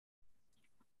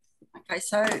Okay,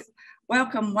 so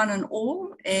welcome one and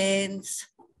all, and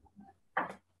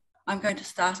I'm going to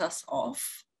start us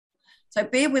off. So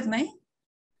bear with me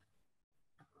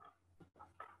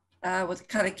with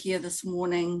karakia this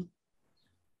morning,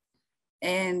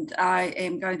 and I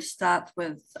am going to start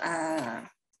with the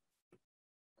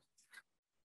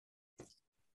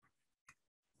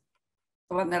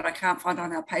one that I can't find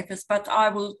on our papers, but I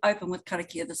will open with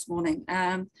karakia this morning.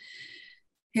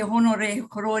 He honore, he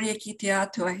kororia ki te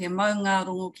atua, he maunga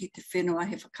rongo ki te whenua,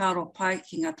 he whakaro pai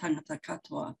ki ngā tangata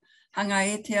katoa. Hanga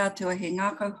e te atua he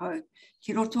ngākau hau,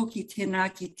 ki roto ki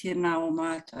tēnā o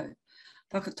mātou.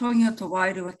 Whakatongi o te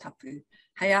wairua tapu,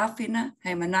 hei āwhina,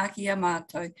 hei manaki a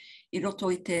mātou, I roto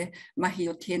I te mahi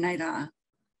o tēnei rā.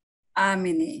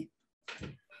 Āmene.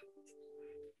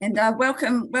 And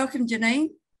welcome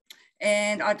Janine.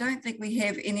 And I don't think we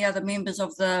have any other members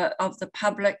of the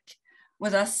public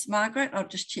with us, Margaret. I'll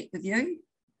just check with you.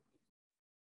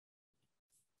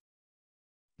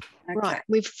 Okay. Right,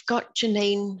 we've got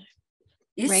Janine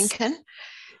Rankin,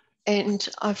 and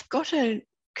I've got a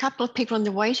couple of people in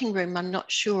the waiting room I'm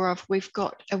not sure of. We've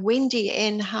got a Wendy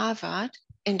Ann Harvard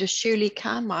and a Shirley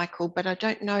Carmichael, but I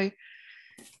don't know.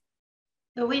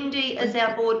 The Wendy is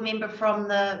our board member from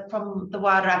the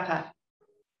Wairarapa.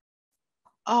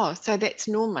 Oh, so that's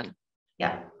Norman.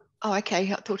 Yeah. Oh,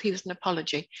 okay. I thought he was an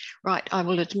apology. Right, I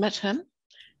will admit him.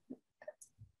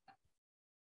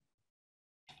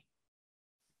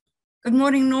 Good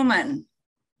morning, Norman.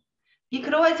 You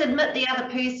could always admit the other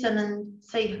person and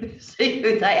see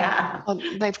who they are. Oh,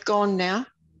 they've gone now.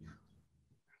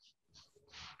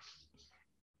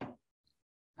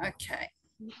 Okay.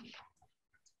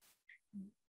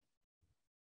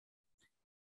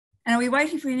 And are we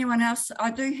waiting for anyone else? I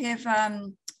do have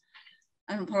an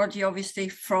apology, obviously,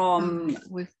 from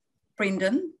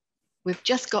Brendan. We've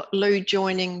just got Lou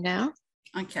joining now.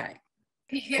 Okay.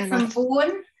 Did you hear from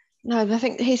Vaughan? No, I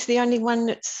think he's the only one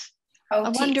that's... I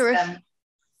wonder if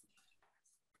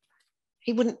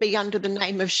he wouldn't be under the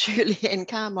name of Shirley Ann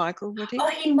Carmichael, would he? Oh,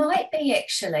 he might be,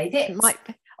 actually. It might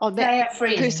be. Oh, that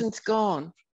person's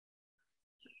gone.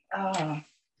 Oh.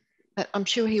 But I'm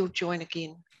sure he'll join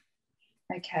again.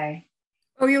 Okay.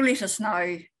 Well, you'll let us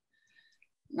know,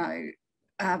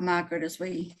 Margaret, as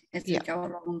we go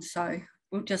along. So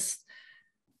we'll just...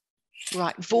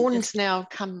 Right, Vaughan's now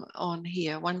come on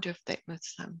here. I wonder if that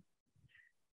was...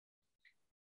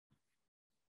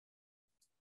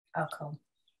 Oh, cool.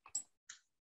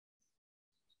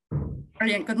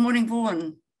 Brilliant. Good morning,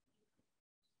 Vaughan.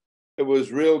 It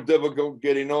was real difficult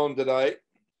getting on today.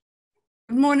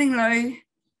 Good morning, Lou.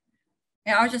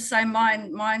 Yeah, I was just saying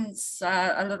mine's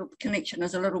connection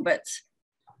is a little bit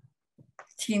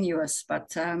tenuous,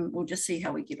 but we'll just see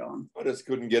how we get on. I just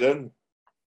couldn't get in.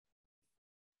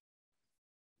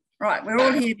 Right, we're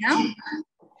all here now.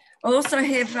 I also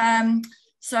have,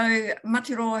 so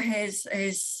Matiroa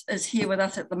is here with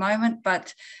us at the moment,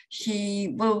 but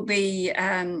she will be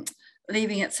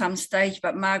leaving at some stage,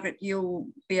 but Margaret, you'll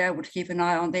be able to keep an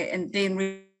eye on that and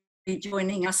then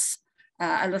rejoining us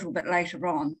a little bit later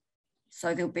on.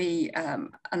 So there'll be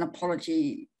an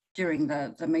apology during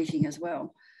the meeting as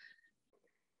well.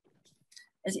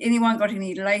 Has anyone got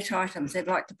any late items they'd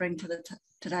like to bring to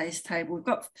today's table? We've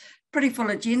got a pretty full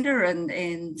agenda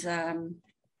and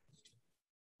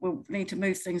we'll need to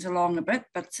move things along a bit,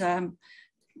 but there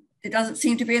doesn't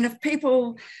seem to be enough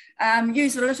people.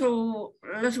 Use a little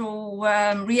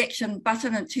reaction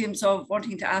button in terms of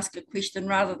wanting to ask a question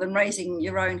rather than raising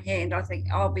your own hand. I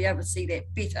think I'll be able to see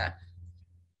that better.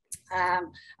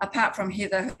 Apart from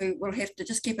Heather, who will have to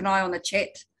just keep an eye on the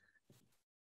chat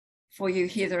for you,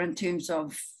 Heather, in terms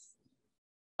of...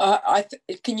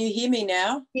 can you hear me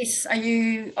now? Yes, are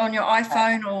you on your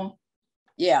iPhone or?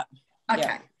 Yeah. Okay,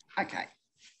 yeah. Okay,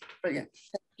 brilliant.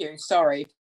 Thank you, sorry.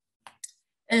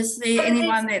 Is there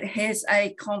anyone that has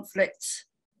a conflict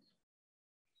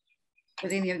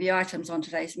with any of the items on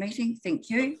today's meeting? Thank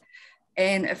you.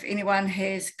 And if anyone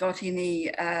has got any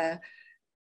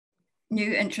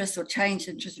new interest or changed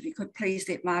interest, if you could please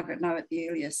let Margaret know at the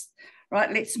earliest. Right,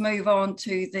 let's move on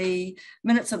to the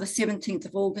minutes of the 17th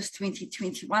of August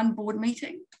 2021 board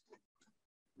meeting.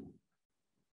 Could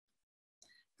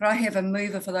I have a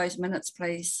mover for those minutes,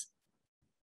 please?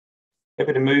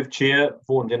 Happy to move, Chair.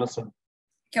 Vaughan Dennison.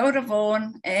 Kia ora,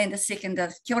 Vaughan, and a seconder.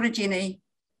 Kia ora, Jenny.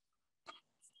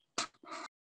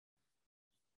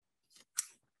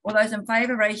 All those in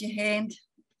favour, raise your hand.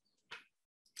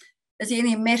 Is there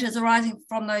any matters arising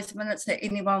from those minutes that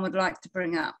anyone would like to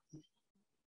bring up?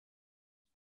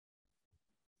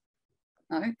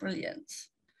 No, brilliant.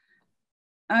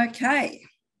 Okay.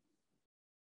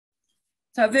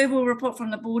 So a verbal report from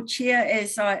the board chair,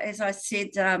 as I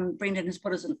said, Brendan has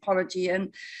put his apology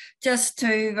in. Just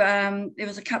to, there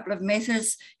was a couple of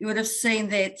matters. You would have seen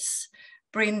that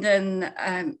Brendan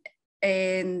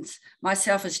and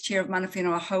myself as chair of Mana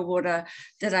Whenua Hauora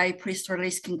did a press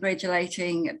release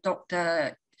congratulating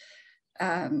Dr.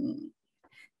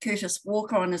 Curtis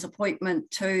Walker on his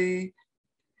appointment to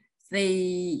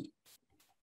the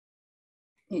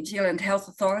New Zealand Health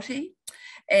Authority.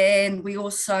 And we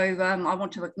also, I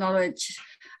want to acknowledge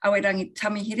Aoirangi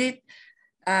Tamihere,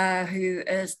 who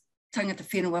is tangata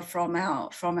whenua from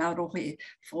our rohe,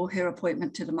 for her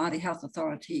appointment to the Māori Health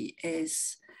Authority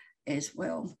as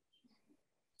well.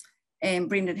 And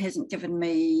Brendan hasn't given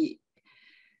me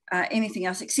anything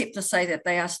else except to say that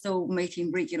they are still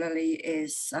meeting regularly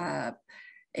as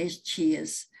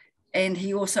chairs. And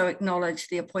he also acknowledged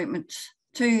the appointment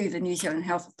to the New Zealand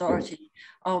Health Authority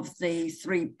of the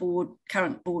three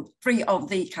of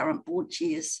the current board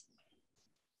chairs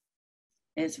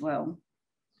as well.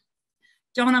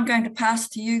 John, I'm going to pass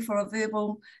to you for a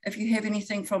verbal, if you have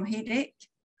anything from HEDEC.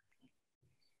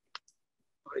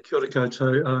 Kia ora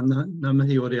koutou, ngā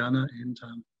mihi Oriana, and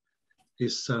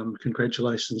yes,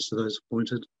 congratulations to those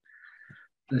appointed,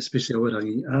 especially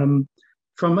Aoirangi.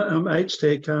 From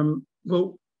HDEC,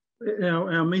 well,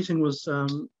 our meeting was a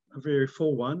very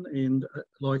full one, and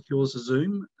like yours, a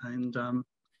Zoom, and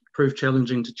proved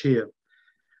challenging to chair.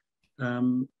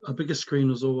 A bigger screen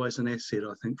was always an asset,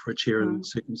 I think, for a chair in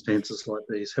circumstances like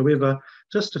these. However,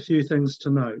 just a few things to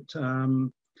note.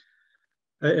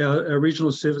 Our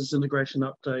regional services integration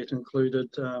update included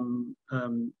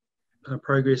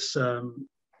progress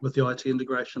with the IT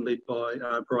integration led by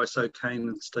Bryce O'Kane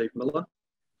and Steve Miller.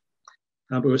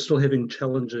 But we're still having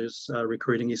challenges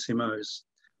recruiting SMOs.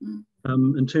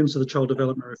 In terms of the Child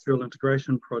Development Referral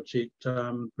Integration Project,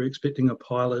 we're expecting a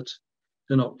pilot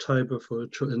in October,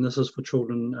 and this is for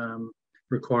children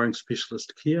requiring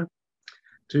specialist care.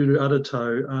 Due to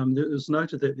Aratoa, it was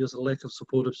noted that there's a lack of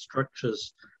supportive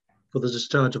structures for the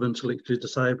discharge of intellectually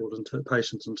disabled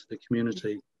patients into the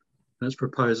community. And it's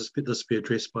proposed this be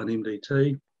addressed by an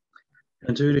MDT.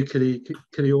 And due to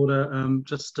Kiri Order,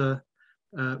 just a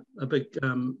big,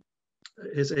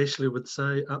 as Ashley would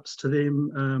say, ups to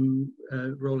them,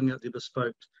 rolling out their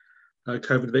bespoke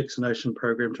COVID vaccination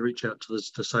program to reach out to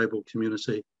this disabled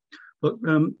community. But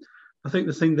I think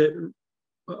the thing that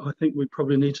I think we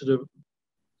probably need to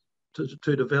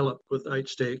develop with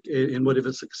HDAC, and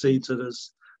whatever succeeds it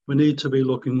is, we need to be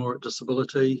looking more at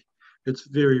disability. It's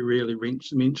very rarely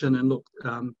mentioned, and look,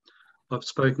 I've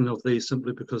spoken of these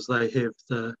simply because they have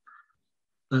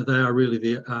they are really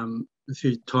the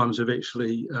few times we've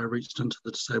actually reached into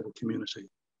the disabled community.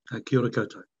 Kia ora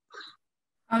koutou.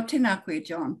 Oh, tēnā koe,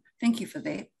 John. Thank you for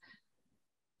that.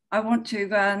 I want to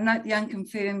note the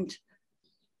unconfirmed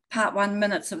Part 1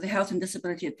 minutes of the Health and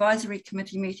Disability Advisory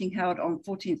Committee meeting held on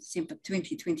 14th December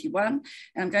 2021.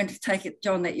 And I'm going to take it,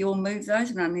 John, that you'll move those,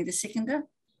 and I need a seconder.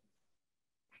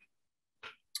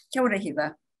 Kia ora,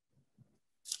 Heather.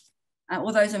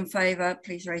 All those in favour,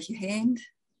 please raise your hand.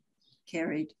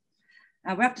 Carried.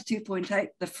 We're up to 2.8,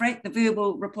 the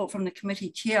verbal report from the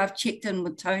committee chair. I've checked in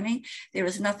with Tony. There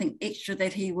is nothing extra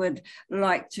that he would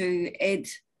like to add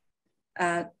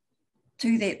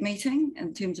to that meeting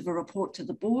in terms of a report to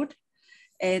the board.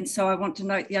 And so I want to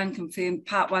note the unconfirmed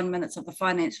Part 1 minutes of the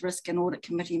Finance, Risk and Audit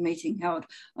Committee meeting held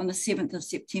on the 7th of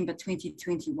September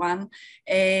 2021.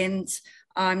 And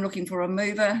I'm looking for a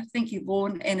mover. Thank you,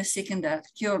 Vaughan, and a seconder.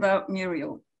 Kia ora,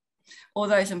 Muriel. All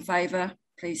those in favour,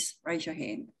 please raise your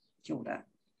hand. Kia ora.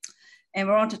 And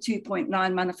we're on to 2.9,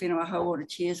 Mana Whenua Hauora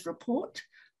Chair's report,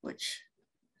 which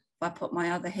if I put my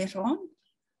other hat on,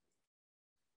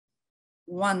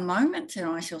 one moment and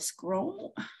I shall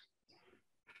scroll.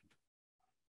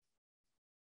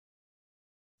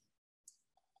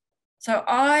 So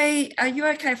are you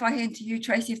okay if I hand to you,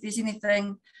 Tracy, if there's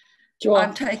anything? Sure.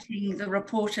 I'm taking the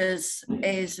report as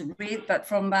read, but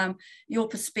from your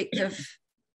perspective,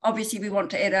 obviously we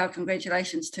want to add our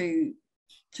congratulations to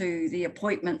the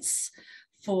appointments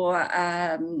for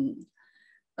the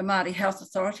Māori Health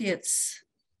Authority. It's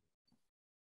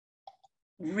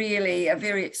really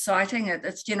very exciting.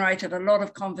 It's generated a lot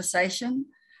of conversation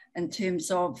in terms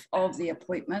of the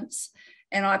appointments.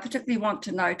 And I particularly want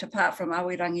to note, apart from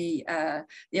Aoirangi,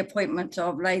 the appointment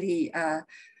of Lady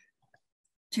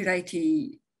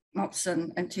Tureti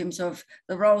Motson in terms of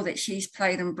the role that she's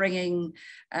played in bringing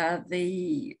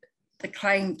the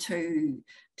claim to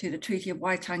the Treaty of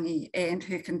Waitangi, and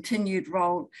her continued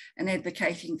role in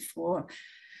advocating for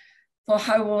for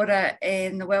hauora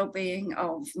and the well-being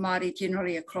of Māori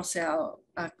generally across our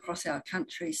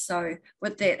country. So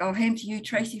with that, I'll hand to you,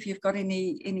 Tracy, if you've got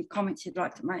any comments you'd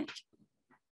like to make.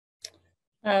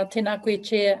 Tēnā koe,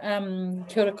 Chair.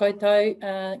 Kia ora koutou,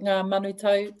 ngā manu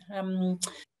tau.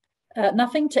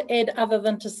 Nothing to add other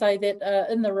than to say that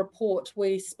in the report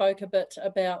we spoke a bit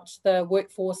about the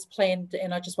workforce plan,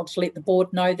 and I just want to let the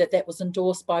board know that that was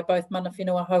endorsed by both Mana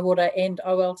Whenua Hauora and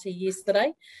OLT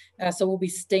yesterday. So we'll be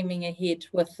steaming ahead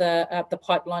with the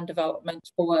pipeline development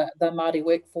for the Māori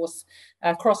workforce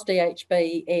across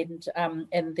DHB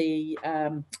and the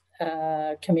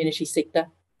community sector.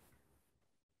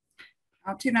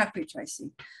 Tēnā koe,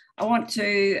 Tracy. I want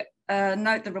to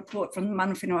note the report from the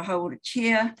Mana Whenua Hauora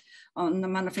Chair on the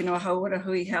Mana Whenua Hauora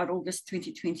hui held August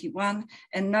 2021,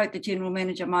 and note the General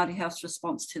Manager Māori House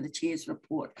response to the Chair's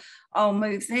report. I'll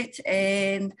move that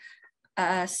and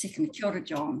second. Kia ora,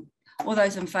 John. All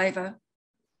those in favour?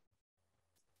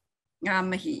 Ngā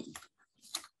mihi.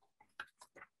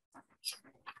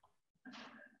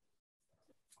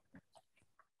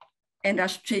 And our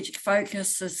strategic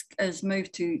focus is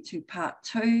moved to part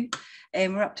 2,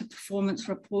 and we're up to performance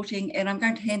reporting. And I'm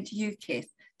going to hand to you,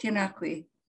 Kath. Tēnā koe,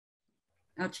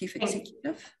 our Chief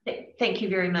Executive. Thank you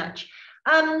very much.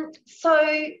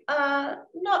 So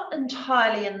not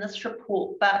entirely in this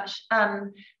report, but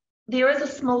there is a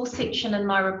small section in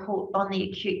my report on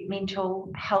the acute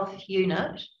mental health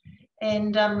unit.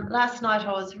 And last night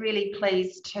I was really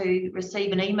pleased to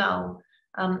receive an email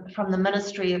from the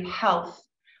Ministry of Health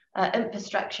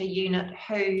infrastructure unit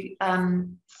who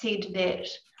said that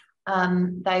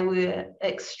they were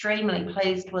extremely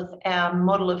pleased with our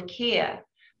model of care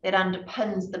that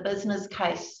underpins the business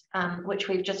case, which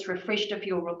we've just refreshed, if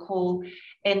you'll recall,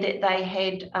 and that they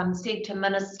had said to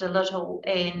Minister Little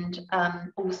and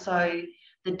also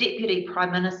the Deputy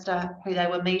Prime Minister, who they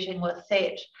were meeting with,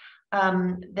 that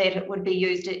it would be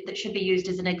used, that should be used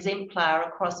as an exemplar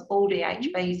across all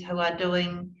DHBs who are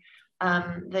doing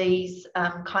these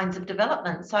kinds of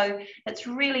development. So it's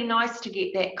really nice to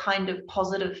get that kind of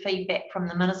positive feedback from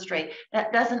the ministry.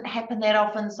 That doesn't happen that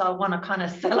often, so I want to kind of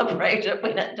celebrate it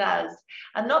when it does.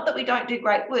 And not that we don't do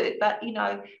great work, but we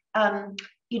don't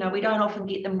often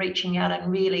get them reaching out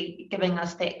and really giving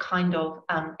us that kind of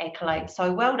accolade.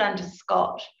 So well done to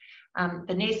Scott,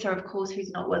 Vanessa, of course,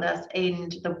 who's not with us,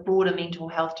 and the broader mental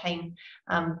health team.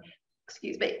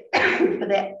 Excuse me for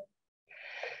that.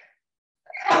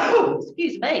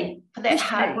 Excuse me for that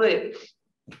hard work.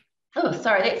 Oh,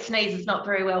 sorry, that sneeze is not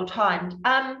very well timed.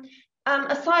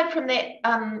 Aside from that,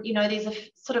 there's a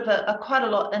sort of quite a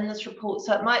lot in this report,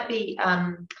 so it might be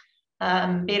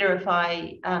better if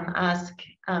I ask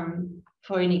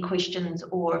for any questions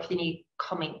or if there are any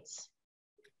comments.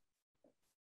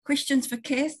 Questions for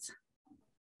Kath?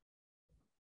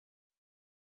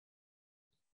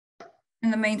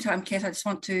 In the meantime, Kath, I just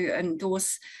want to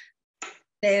endorse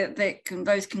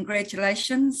those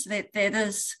congratulations. That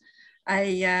is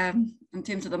in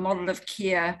terms of the model of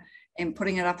care and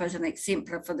putting it up as an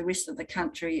exemplar for the rest of the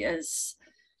country is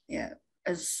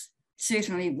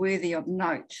certainly worthy of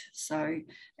note. So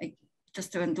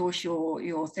just to endorse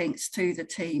your thanks to the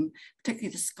team,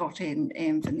 particularly to Scott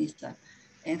and Vanessa,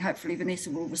 and hopefully Vanessa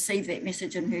will receive that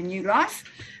message in her new life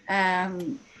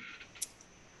from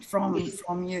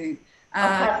you. I'll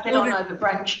pass that on over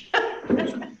brunch.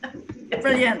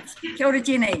 Brilliant. Kia ora,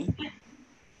 Jenny.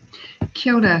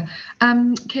 Kia ora.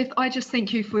 Kath, I just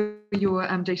thank you for your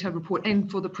detailed report and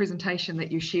for the presentation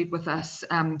that you shared with us.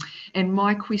 And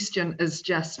my question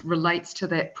relates to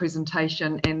that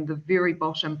presentation and the very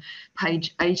bottom,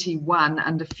 page 81,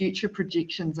 under future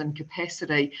projections and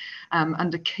capacity,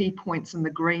 under key points in the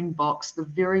green box, the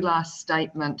very last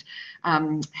statement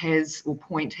has the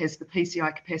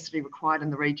PCI capacity required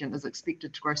in the region is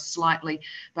expected to grow slightly,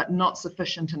 but not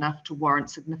sufficient enough to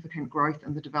warrant significant growth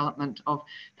in the development of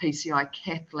PCI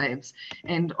cath labs.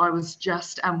 And I was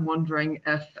just wondering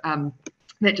if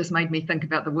that just made me think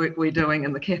about the work we're doing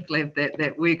in the cath lab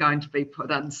that we're going to be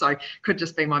put in. So could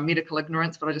just be my medical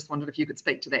ignorance, but I just wondered if you could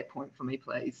speak to that point for me,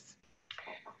 please.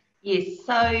 Yes,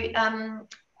 so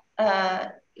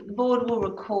the board will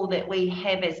recall that we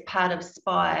have, as part of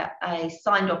SPIRE, a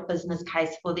signed off business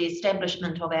case for the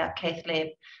establishment of our cath lab,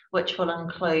 which will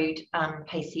include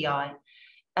PCI.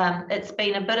 It's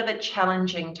been a bit of a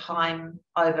challenging time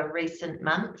over recent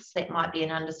months, that might be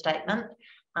an understatement,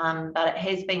 but it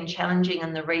has been challenging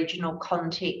in the regional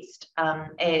context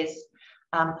as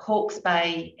Hawke's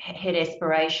Bay had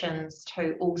aspirations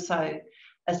to also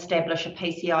establish a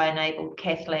PCI-enabled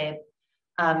cath lab,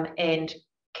 and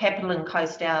Capital and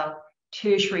Coast, our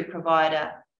tertiary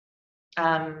provider,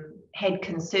 had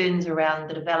concerns around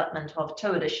the development of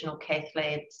 2 additional cath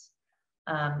labs,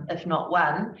 if not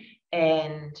 1,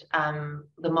 and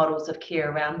the models of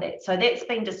care around that. So that's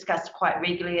been discussed quite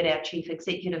regularly at our chief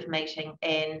executive meeting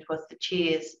and with the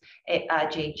chairs at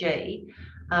RGG.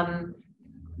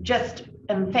 Just,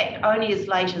 in fact, only as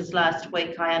late as last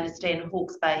week, I understand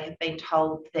Hawke's Bay have been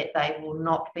told that they will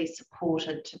not be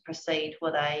supported to proceed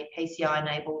with a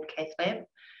PCI-enabled cath lab.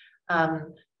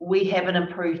 We have an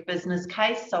improved business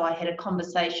case, so I had a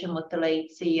conversation with the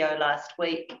lead CEO last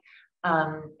week,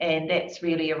 and that's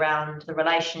really around the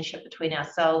relationship between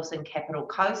ourselves and Capital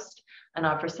Coast, and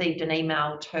I've received an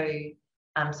email to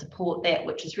support that,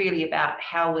 which is really about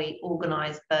how we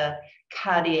organise the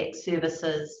cardiac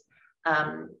services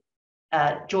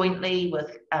jointly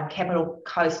with Capital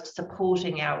Coast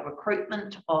supporting our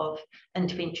recruitment of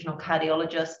interventional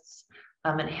cardiologists,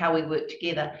 and how we work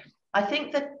together. I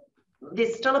think that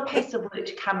there's still a piece of work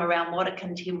to come around what a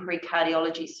contemporary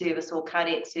cardiology service or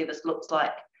cardiac service looks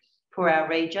like for our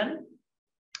region,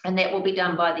 and that will be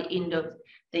done by the end of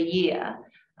the year.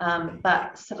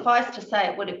 But suffice to say,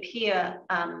 it would appear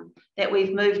that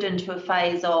we've moved into a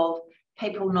phase of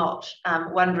people not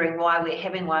wondering why we're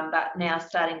having one, but now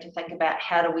starting to think about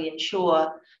how do we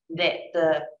ensure that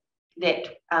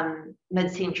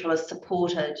MidCentral is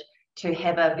supported to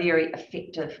have a very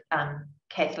effective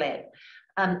cath lab.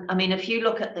 I mean, if you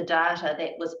look at the data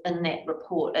that was in that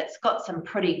report, it's got some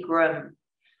pretty grim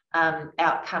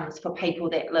outcomes for people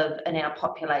that live in our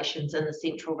populations in the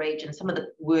central region, some of the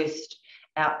worst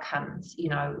outcomes, you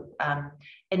know,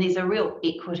 and there's a real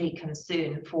equity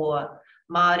concern for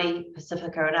Māori,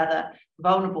 Pacifica and other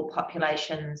vulnerable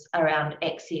populations around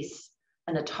access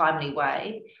in a timely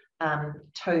way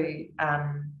to,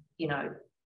 you know,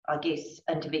 I guess,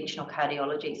 interventional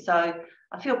cardiology. So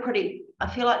I feel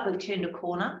like we've turned a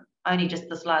corner only just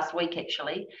this last week,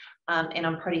 actually, and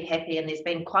I'm pretty happy. And there's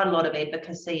been quite a lot of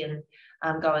advocacy and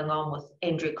going on with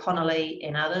Andrew Connolly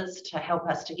and others to help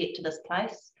us to get to this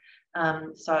place.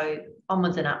 So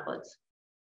onwards and upwards.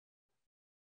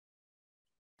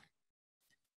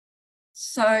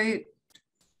 So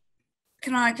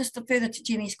can I just further to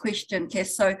Jenny's question, Kath?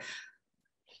 So,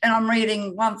 and I'm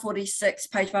reading 146,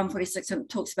 page 146, and it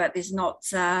talks about there's not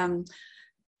the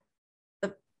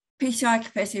PCI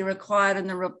capacity required in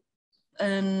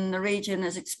the region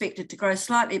is expected to grow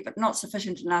slightly, but not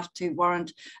sufficient enough to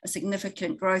warrant a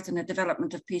significant growth in the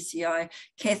development of PCI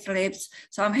cath labs.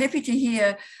 So I'm happy to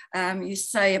hear you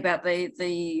say about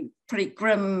the pretty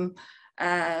grim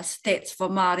stats for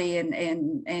Māori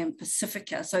and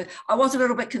Pacifica. So I was a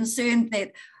little bit concerned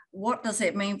that what does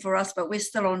that mean for us, but we're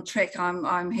still on track.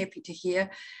 I'm happy to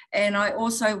hear. And I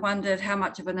also wondered how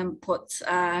much of an input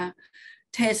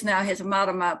Tas now has a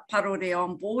Marama Parore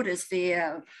on board as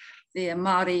their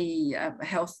Māori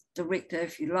health director,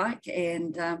 if you like,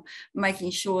 and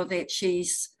making sure that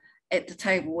she's at the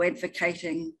table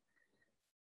advocating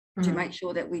to make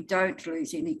sure that we don't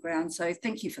lose any ground. So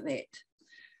thank you for that.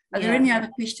 Are there any other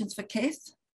questions for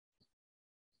Kath?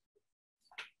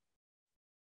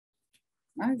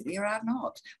 No, there are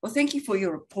not. Well, thank you for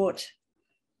your report,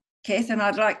 Kath, and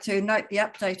I'd like to note the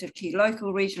update of key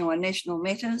local, regional and national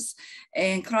matters.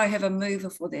 And could I have a mover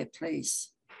for that, please?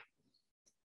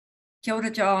 Kia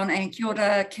ora, John, and kia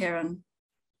ora, Karen.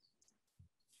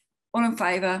 All in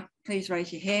favour, please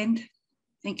raise your hand.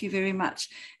 Thank you very much.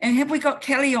 And have we got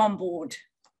Kelly on board?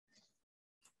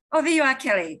 Oh, there you are,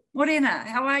 Kelly. Morena,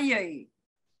 how are you?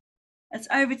 It's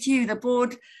over to you, the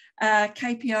board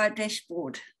KPI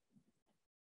dashboard.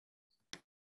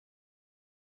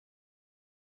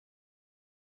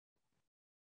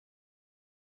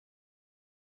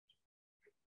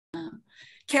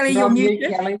 Kelly, you're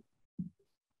muted. Kelly.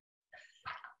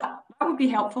 That would be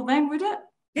helpful then, would it?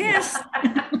 Yes.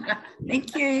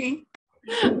 Thank you.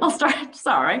 I'll start,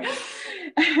 sorry.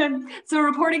 So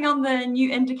reporting on the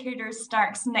new indicators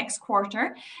starts next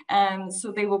quarter,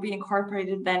 so they will be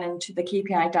incorporated then into the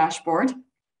KPI dashboard.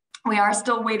 We are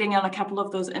still waiting on a couple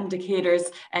of those indicators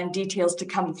and details to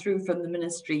come through from the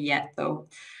ministry yet, though.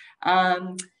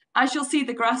 As you'll see,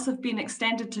 the graphs have been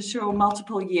extended to show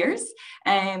multiple years,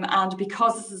 and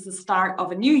because this is the start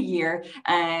of a new year,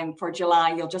 for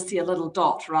July, you'll just see a little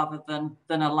dot rather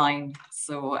than a line.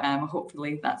 So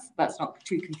hopefully that's not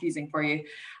too confusing for you.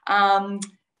 And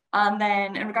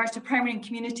then in regards to primary and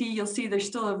community, you'll see there's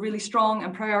still a really strong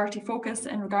and priority focus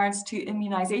in regards to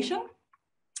immunisation.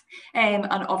 And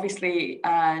obviously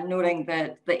noting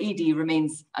that the ED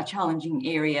remains a challenging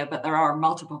area, but there are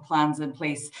multiple plans in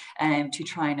place to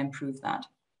try and improve that.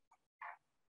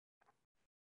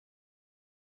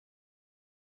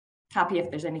 Happy if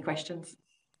there's any questions.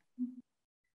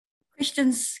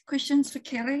 Questions for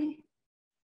Kelly?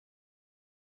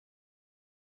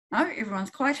 No, everyone's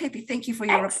quite happy. Thank you for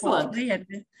your report.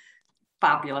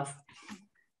 Fabulous.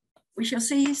 We shall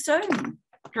see you soon.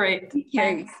 Great. Thank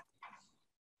you.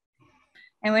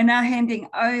 And we're now handing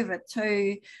over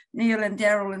to Neil and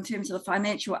Daryl in terms of the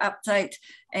financial update,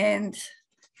 and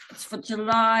it's for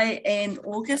July and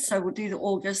August. So we'll do the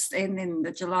August, and then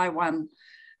the July one,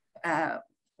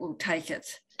 we'll take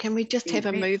it. Can we just have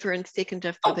a mover and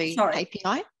seconder for the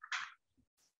KPI?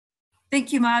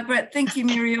 Thank you, Margaret. Thank you,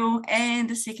 Muriel.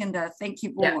 And a seconder. Thank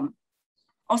you, Vaughan. Yeah.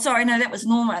 Oh, sorry. No, that was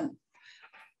Norman.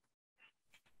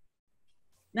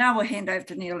 Now we'll hand over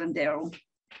to Neil and Daryl.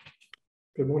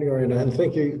 Good morning, Ariana, and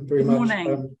thank you very much.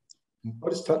 Morning.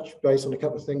 I'll just touch base on a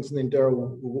couple of things, and then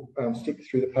Daryl will step you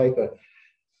through the paper.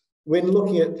 When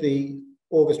looking at the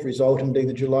August result, and indeed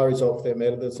the July result for that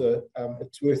matter,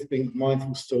 it's worth being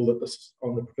mindful still that this is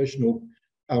on the provisional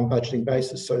budgeting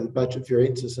basis, so the budget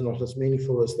variances are not as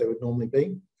meaningful as they would normally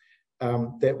be.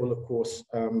 That will, of course,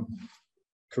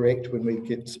 correct when we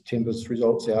get September's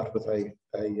results out with an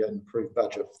improved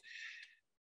budget.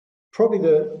 Probably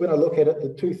when I look at it,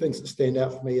 the two things that stand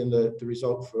out for me in the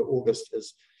result for August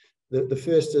is the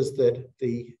first is that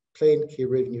the planned care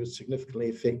revenue is significantly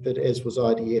affected, as was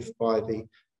IDF, by the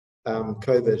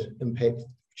COVID impact,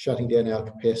 shutting down our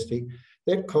capacity.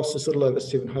 That cost us a little over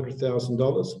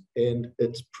 $700,000, and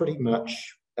it's pretty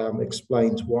much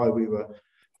explains why we were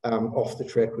off the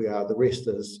track we are. The rest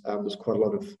is there's quite a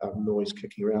lot of noise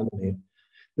kicking around in there.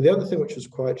 But the other thing which was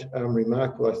quite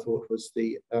remarkable, I thought, was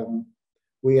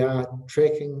we are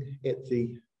tracking at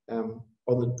on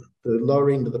the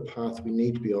lower end of the path we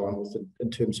need to be on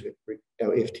in terms of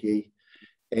our FTE,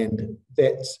 and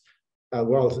that's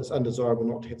while it's undesirable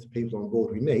not to have the people on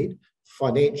board we need,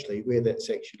 financially where that's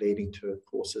actually leading to, of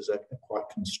course, is a quite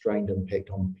constrained impact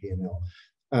on the P&L.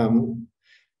 And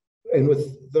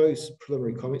with those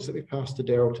preliminary comments, let me pass to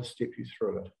Daryl to step you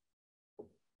through it.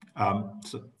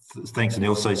 So thanks,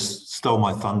 Neil. So stole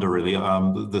my thunder, really.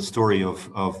 The story of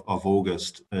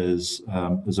August is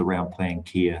around planned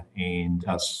care and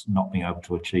us not being able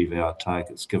to achieve our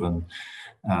targets, given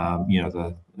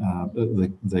the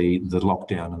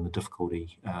lockdown and the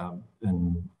difficulty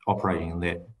in operating in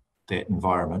that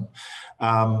environment.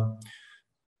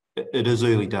 It is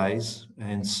early days,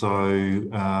 and so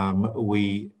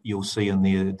you'll see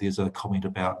in there's a comment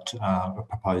about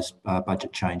proposed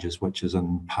budget changes, which is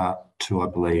in part 2, I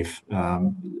believe,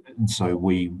 and so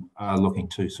we are looking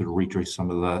to sort of redress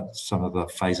some of the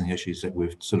phasing issues that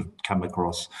we've sort of come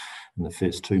across in the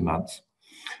first 2 months.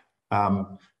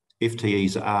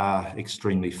 FTEs are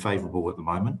extremely favourable at the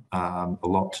moment, a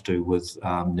lot to do with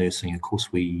nursing. Of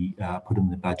course, we put in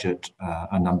the budget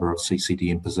a number of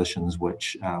CCDM positions,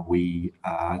 which we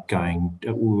haven't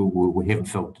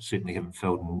filled, certainly haven't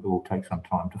filled, and it will take some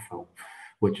time to fill,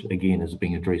 which again is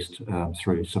being addressed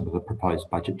through some of the proposed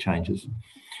budget changes.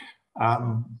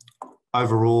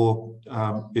 Overall,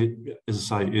 as I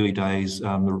say, early days,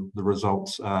 the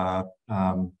results are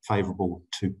favourable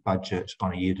to budget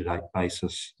on a year-to-date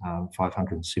basis,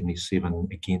 577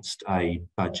 against a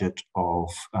budget of,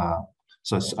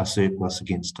 so a surplus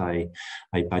against a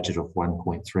budget of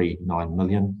 1.39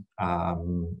 million,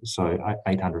 so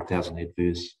 800,000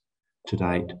 adverse to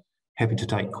date. Happy to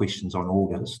take questions on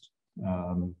August.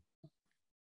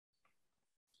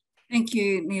 Thank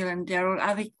you, Neil and Daryl.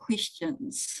 Are there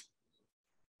questions?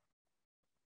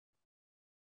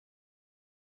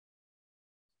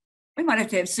 We might have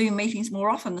to have Zoom meetings more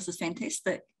often. This is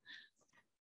fantastic.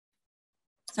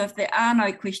 So if there are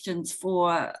no questions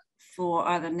for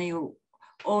either Neil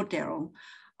or Daryl,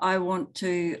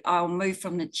 I'll move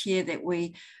from the chair that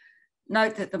we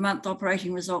note that the month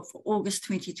operating result for August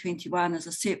 2021 is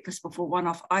a surplus before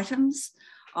one-off items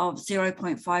of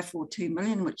 0.542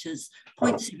 million, which is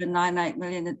 0.798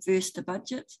 million adverse to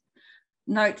budget.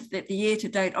 Note that the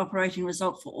year-to-date operating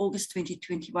result for August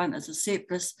 2021 is a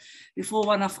surplus before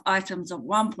one-off items of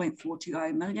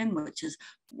 1.420 million, which is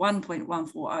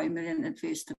 1.140 million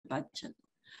adverse to budget.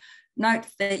 Note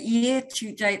that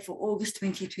year-to-date for August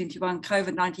 2021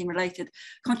 COVID-19 related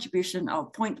contribution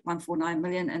of 0.149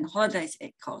 million and Holidays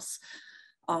Act costs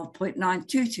of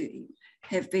 0.922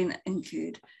 have been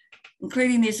incurred,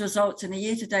 including these results in a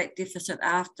year-to-date deficit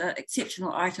after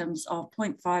exceptional items of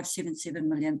 0.577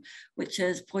 million, which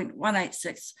is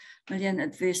 0.186 million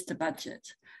adverse to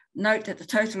budget. Note that the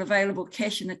total available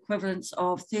cash and equivalents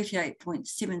of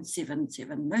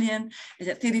 38.777 million as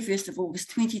at 31st of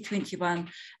August 2021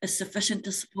 is sufficient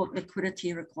to support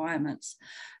liquidity requirements.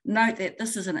 Note that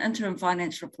this is an interim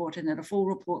finance report and that a full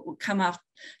report will come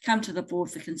to the board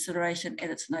for consideration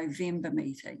at its November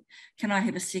meeting. Can I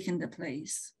have a seconder,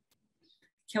 please?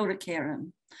 Kia ora,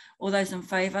 Karen. All those in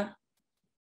favour?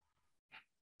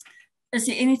 Is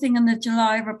there anything in the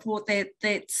July report that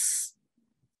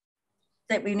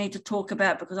we need to talk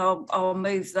about? Because I'll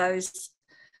move those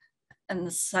in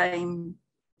the same,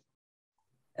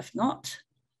 if not.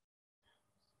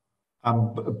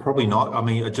 Probably not. I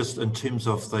mean, just in terms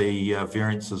of the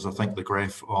variances, I think the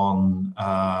graph on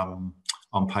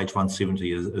page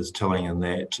 170 is telling in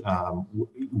that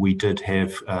we did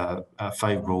have a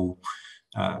favourable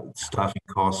staffing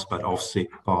costs, but offset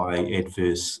by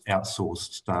adverse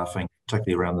outsourced staffing,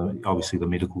 particularly around obviously the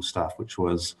medical staff, which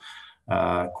was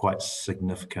quite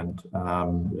significant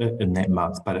in that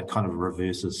month, but it kind of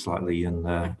reverses slightly in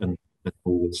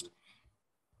August.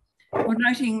 Well,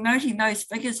 noting those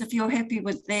figures, if you're happy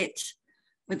with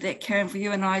that, Karen, for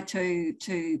you and I to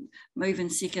move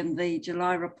and second the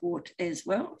July report as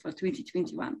well for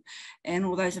 2021, and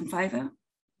all those in favour?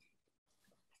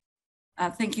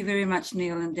 Thank you very much,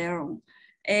 Neil and Daryl.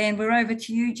 And we're over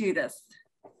to you, Judith.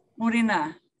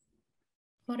 Morena.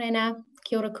 Morena,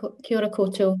 kia ora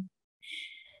koutou.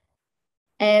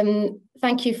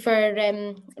 Thank you for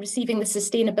receiving the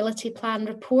Sustainability Plan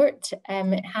report.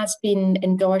 It has been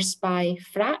endorsed by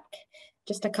FRAC.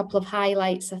 Just a couple of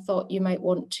highlights I thought you might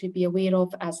want to be aware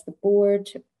of as the board.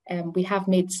 We have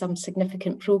made some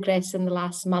significant progress in the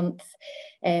last month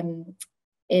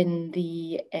in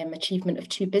the achievement of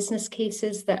 2 business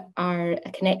cases that are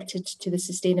connected to the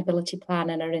Sustainability Plan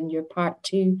and are in your Part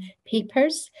 2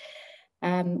 papers.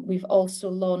 We've also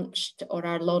launched or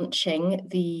are launching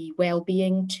the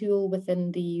wellbeing tool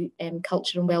within the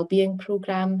Culture and Wellbeing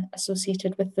programme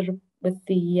associated with the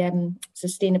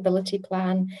Sustainability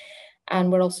Plan.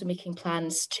 And we're also making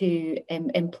plans to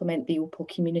implement the Opal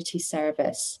Community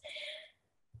Service.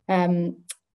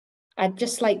 I'd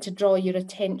just like to draw your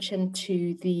attention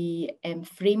to the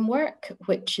framework,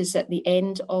 which is at the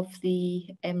end of the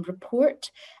report,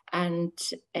 and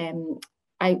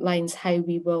outlines how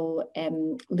we will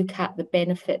look at the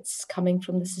benefits coming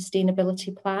from the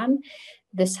Sustainability Plan.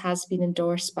 This has been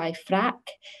endorsed by FRAC.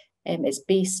 It's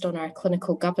based on our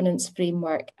clinical governance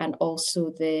framework and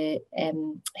also the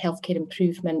healthcare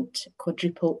improvement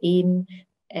quadruple aim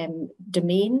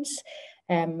domains.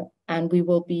 And we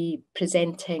will be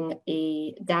presenting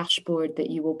a dashboard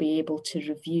that you will be able to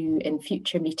review in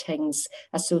future meetings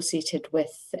associated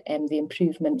with the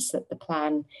improvements that the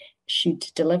plan should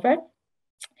deliver.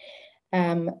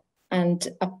 And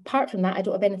apart from that, I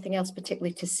don't have anything else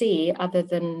particularly to say other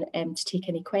than to take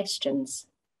any questions.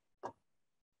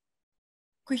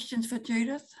 Questions for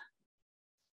Judith?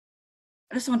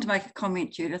 I just want to make a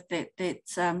comment, Judith, that it,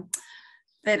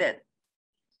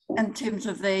 in terms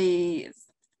of the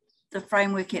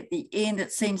framework at the end,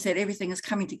 it seems that everything is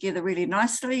coming together really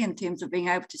nicely in terms of being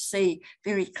able to see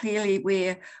very clearly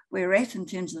where we're at in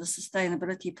terms of the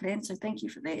sustainability plan. So thank you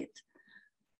for that.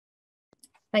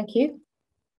 Thank you.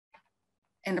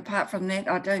 And apart from that,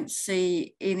 I don't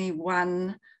see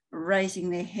anyone raising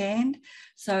their hand.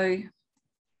 So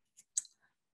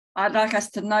I'd like us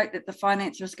to note that the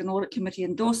Finance, Risk and Audit Committee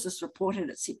endorsed this report at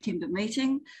its September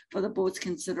meeting for the board's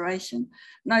consideration.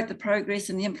 Note the progress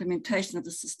in the implementation of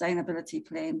the Sustainability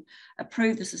Plan.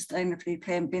 Approve the Sustainability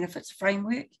Plan benefits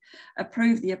framework.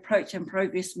 Approve the approach and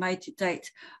progress made to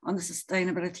date on the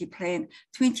Sustainability Plan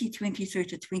 2020 through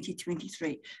to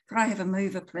 2023. Could I have a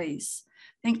mover, please?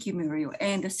 Thank you, Muriel,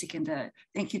 and a seconder.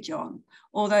 Thank you, John.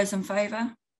 All those in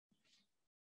favour?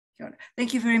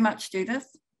 Thank you very much, Judith.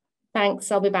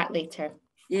 Thanks, I'll be back later.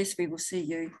 Yes, we will see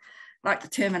you. Like the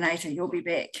Terminator, you'll be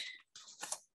back.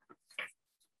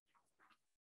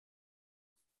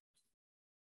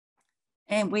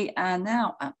 And we are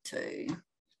now up to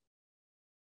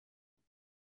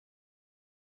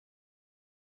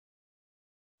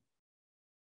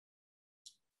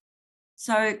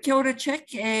so kia ora,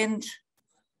 Chick, and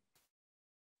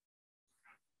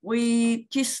we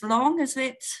just long, is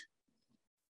that?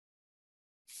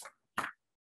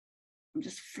 I'm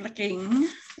just flicking.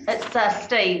 It's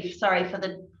Steve, sorry for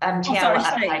the tower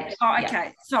update. Oh, okay,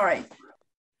 yeah. Sorry.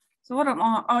 So what am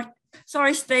I? Oh,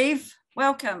 sorry, Steve,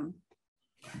 welcome.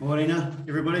 Morena,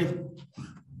 everybody.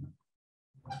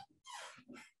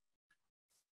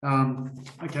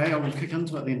 Okay, I will kick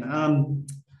into it then.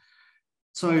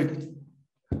 So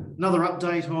another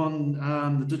update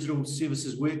on the Digital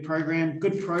Services Work Programme.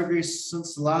 Good progress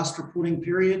since the last reporting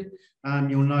period.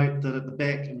 You'll note that at the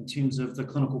back, in terms of the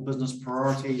clinical business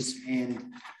priorities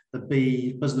and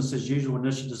the business as usual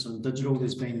initiatives in digital,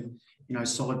 there's been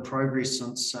solid progress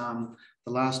since the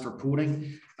last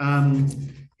reporting.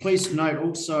 Please note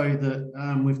also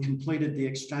that we've completed the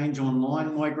Exchange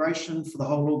Online migration for the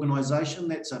whole organisation.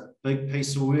 That's a big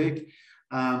piece of work.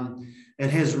 It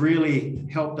has really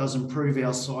helped us improve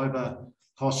our cyber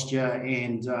posture,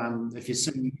 and if you're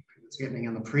seeing what's happening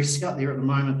in the press out there at the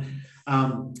moment,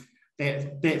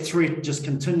 that threat just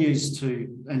continues to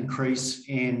increase,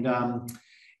 and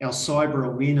our cyber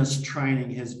awareness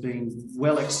training has been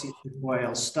well accepted by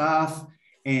our staff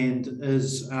and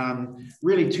is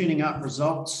really turning up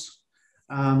results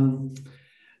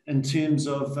in terms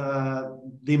of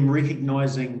them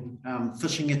recognising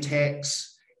phishing attacks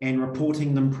and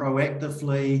reporting them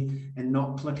proactively and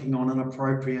not clicking on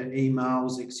inappropriate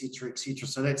emails, etc., etc.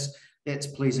 So that's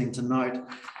pleasing to note.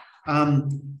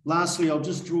 Lastly, I'll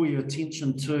just draw your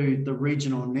attention to the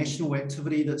regional and national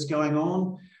activity that's going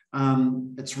on.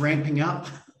 It's ramping up,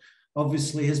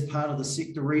 obviously, as part of the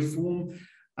sector reform.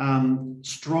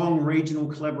 Strong regional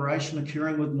collaboration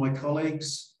occurring with my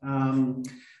colleagues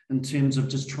in terms of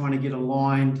just trying to get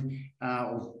aligned,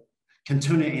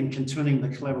 continuing the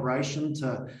collaboration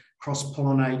to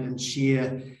cross-pollinate and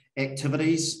share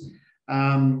activities.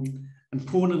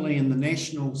 Importantly, in the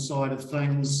national side of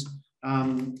things,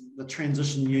 the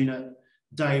transition unit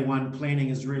day one planning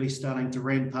is really starting to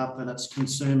ramp up, and it's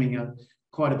consuming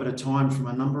quite a bit of time from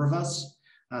a number of us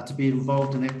to be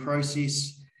involved in that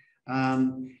process.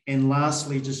 And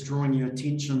lastly, just drawing your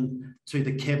attention to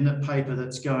the cabinet paper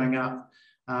that's going up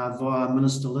via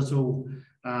Minister Little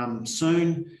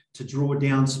soon to draw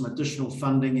down some additional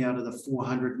funding out of the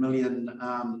 400 million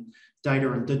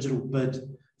data and digital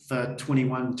bid for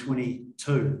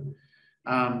 21-22.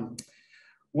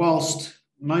 Whilst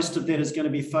most of that is going to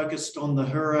be focused on the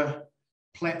HURA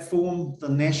platform, the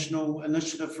national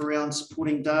initiative around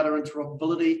supporting data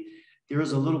interoperability, there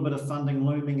is a little bit of funding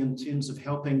looming in terms of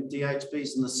helping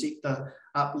DHBs in the sector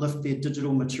uplift their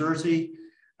digital maturity.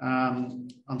 I'm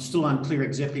still unclear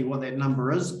exactly what that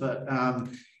number is, but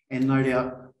and no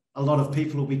doubt a lot of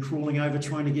people will be crawling over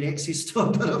trying to get access to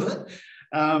a bit of it.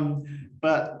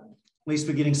 But at least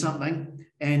we're getting something.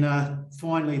 And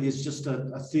finally, there's just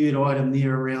a third item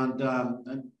there around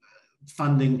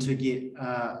funding to get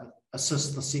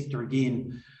assist the sector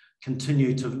again,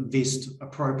 continue to invest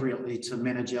appropriately to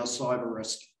manage our cyber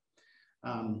risk.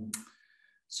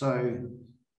 So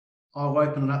I'll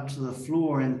open it up to the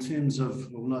floor in terms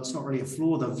of, well, no, it's not really a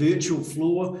floor, the virtual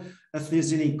floor, if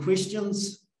there's any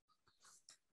questions.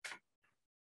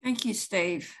 Thank you,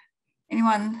 Steve.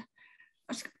 Anyone?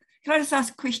 Can I just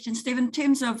ask a question, Steve? In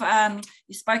terms of,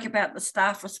 you spoke about the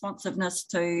staff responsiveness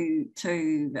to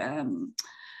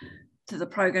the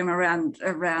program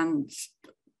around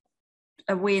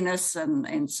awareness and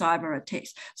cyber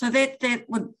attacks. So that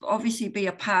would obviously be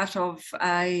a part of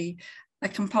a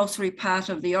compulsory part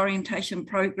of the orientation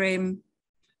program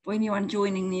for anyone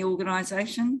joining the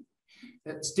organisation?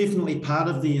 It's definitely part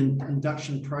of the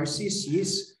induction process,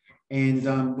 yes.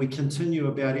 And we continue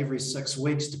about every 6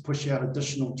 weeks to push out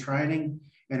additional training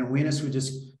and awareness. We're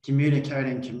just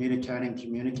communicating.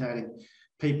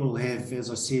 People have, as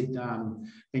I said,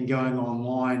 been going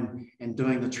online and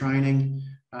doing the training.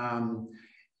 And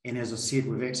as I said,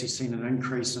 we've actually seen an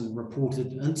increase in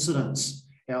reported incidents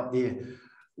out there.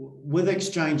 With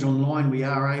Exchange Online, we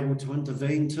are able to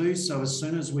intervene too. So as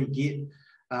soon as we get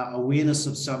awareness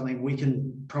of something, we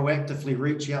can proactively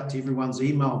reach out to everyone's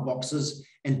email boxes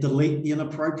and delete the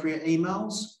inappropriate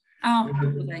emails. Oh,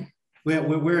 absolutely.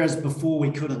 Whereas before we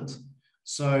couldn't.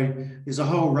 So there's a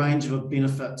whole range of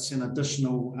benefits and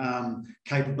additional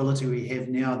capability we have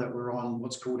now that we're on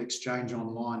what's called Exchange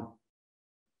Online.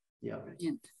 Yeah.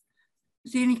 Brilliant.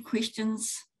 Is there any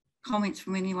questions, comments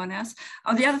from anyone else?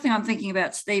 Oh, the other thing I'm thinking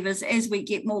about, Steve, is as we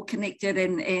get more connected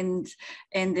and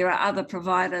there are other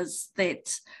providers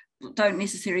that don't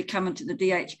necessarily come into the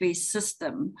DHB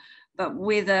system, but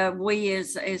whether we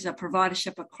as a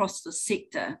providership across the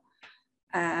sector,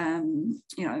 you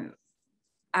know,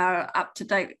 are up to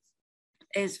date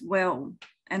as well.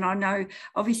 And I know,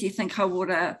 obviously, Think Whole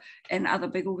Water and other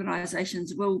big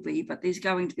organisations will be, but there's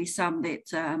going to be some that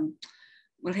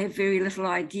will have very little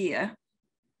idea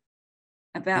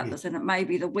about this, and it may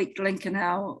be the weak link in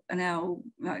our you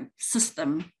know,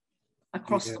 system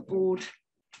across the board.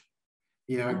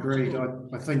 Yeah, agreed.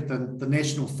 I think the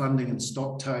national funding and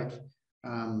stock take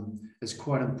is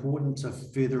quite important to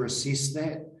further assess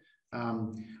that.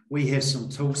 We have some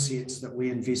tool sets that we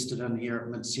invested in here at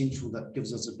MidCentral that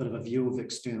gives us a bit of a view of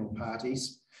external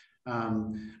parties.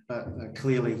 But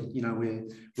clearly, you know,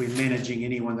 we're managing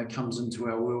anyone that comes into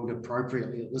our world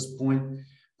appropriately at this point.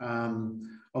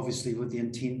 Obviously, with the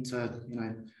intent to, you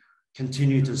know,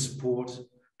 continue to support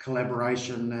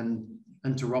collaboration and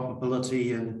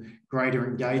interoperability and greater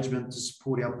engagement to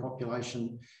support our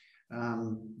population,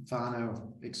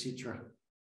 whānau, etc.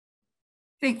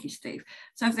 Thank you, Steve.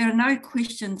 So if there are no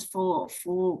questions for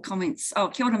comments,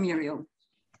 kia ora, Muriel.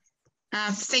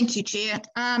 Thank you, Chair.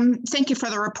 Thank you for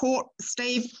the report,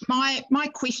 Steve. My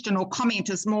question or comment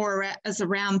is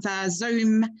around the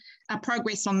Zoom,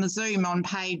 progress on the Zoom on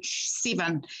page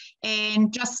 7,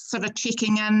 and just sort of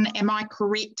checking in, am I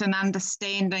correct in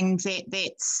understanding that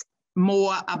that's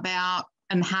more about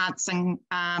enhancing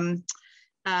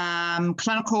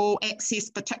clinical access,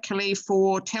 particularly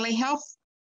for telehealth?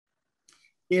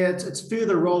 Yeah, it's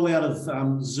further rollout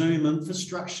of Zoom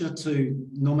infrastructure to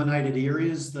nominated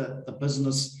areas that the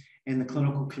business and the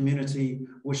clinical community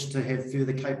wish to have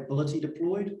further capability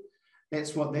deployed.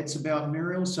 That's what that's about,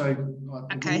 Muriel. So,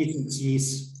 okay.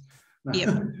 Yes. Yep.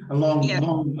 a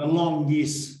long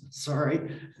yes.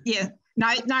 Sorry. Yeah. No,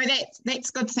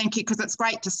 that's good. Thank you, because it's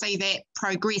great to see that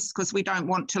progress, because we don't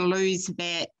want to lose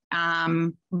that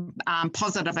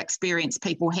positive experience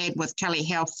people had with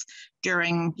telehealth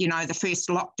during, the first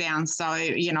lockdown. So,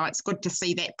 it's good to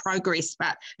see that progress,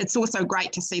 but it's also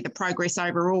great to see the progress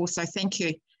overall. So thank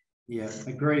you. Yeah,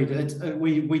 agreed.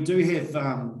 We do have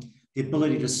the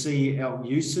ability to see our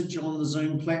usage on the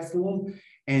Zoom platform,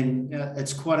 and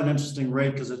it's quite an interesting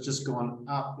read because it's just gone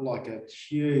up like a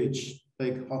huge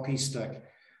big hockey stick.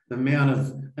 The amount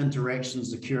of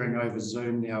interactions occurring over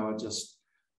Zoom now are just,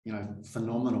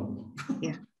 phenomenal.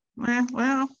 Yeah.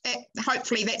 Well,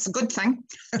 hopefully that's a good thing.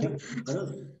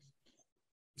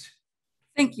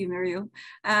 Thank you, Muriel.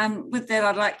 With that,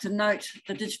 I'd like to note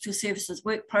the Digital Services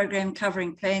Work Programme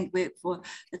covering planned work for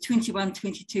the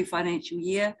 21-22 financial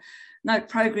year. Note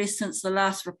progress since the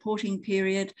last reporting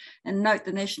period, and note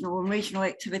the national and regional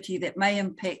activity that may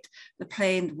impact the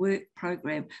planned work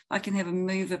programme. I can have a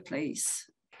mover, please.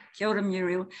 Kia ora,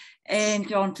 Muriel, and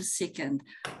John to second.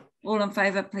 All in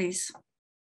favour, please.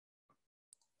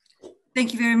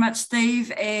 Thank you very much,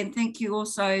 Steve, and thank you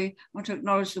also. I want to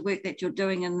acknowledge the work that you're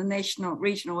doing in the national,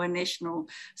 regional and national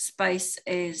space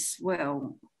as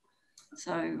well.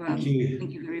 So thank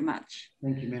you very much.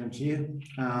 Thank you, Madam Chair,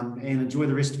 and enjoy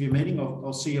the rest of your meeting.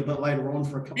 I'll see you a bit later on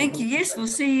for a couple Thank you. Yes, we'll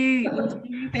see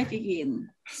you back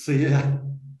again. See ya.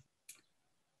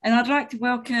 And I'd like to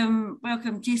welcome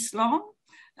Jess Long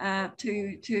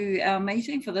to our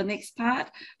meeting for the next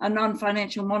part, a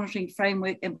non-financial monitoring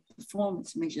framework and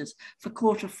performance measures for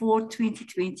Q4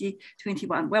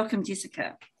 2020-21. Welcome,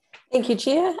 Jessica. Thank you,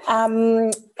 Chair,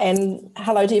 and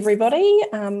hello to everybody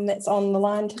that's on the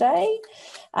line today.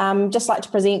 Just like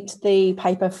to present the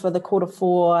paper for the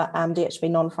Q4 DHB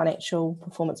non-financial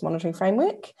performance monitoring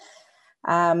framework.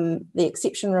 The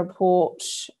exception report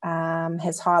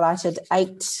has highlighted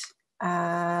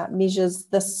 8 measures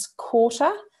this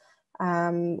quarter,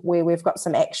 where we've got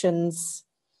some actions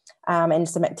and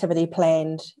some activity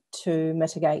planned to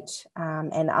mitigate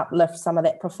and uplift some of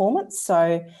that performance.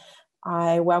 So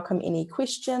I welcome any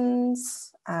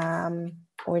questions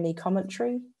or any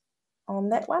commentary on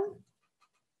that one.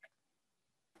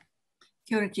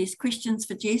 Kia ora, Jess. Questions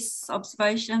for Jess?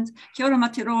 Observations? Kia ora,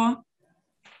 Matiroa.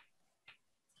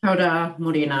 Kia ora,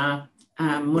 Morena.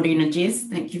 Morena, Jess,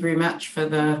 thank you very much for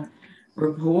the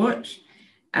report.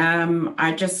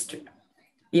 I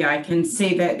can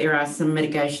see that there are some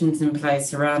mitigations in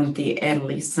place around the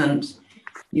adolescent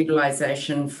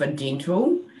utilisation for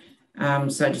dental.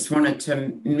 So I just wanted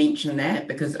to mention that,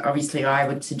 because obviously I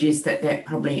would suggest that that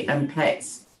probably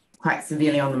impacts quite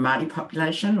severely on the Māori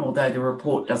population, although the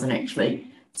report doesn't actually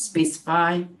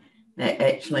specify. That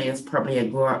actually is probably a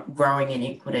growing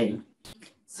inequity.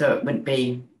 So it would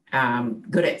be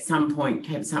good at some point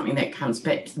to have something that comes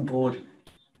back to the board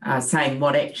saying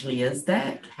what actually is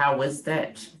that, how is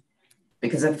that?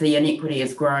 Because if the inequity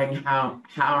is growing, how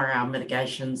are our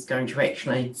mitigations going to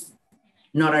actually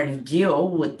not only deal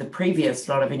with the previous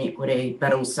lot of inequity,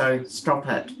 but also stop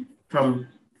it from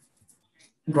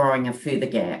growing a further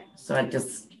gap? So I'd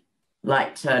just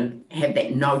like to have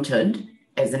that noted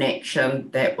as an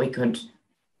action that we could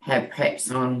have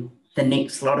perhaps on the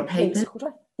next lot of papers.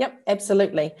 Yep,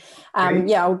 absolutely.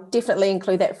 Yeah, I'll definitely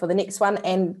include that for the next one.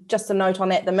 And just a note on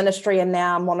that, the ministry are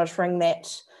now monitoring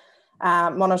that,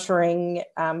 not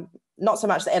so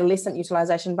much the adolescent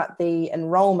utilisation, but the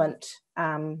enrolment,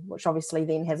 which obviously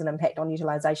then has an impact on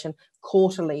utilisation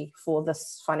quarterly for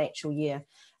this financial year,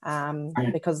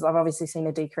 because I've obviously seen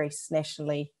a decrease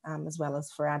nationally as well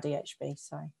as for our DHB.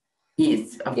 So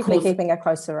yes, of definitely course, keeping a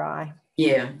closer eye.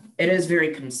 Yeah, it is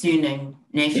very concerning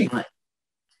nationally.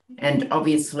 And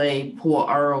obviously poor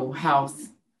oral health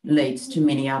leads to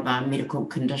many other medical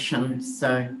conditions.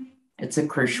 So it's a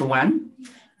crucial one.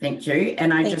 Thank you.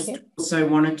 And I also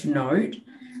wanted to note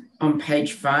on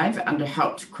page 5 under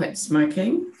help to quit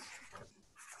smoking,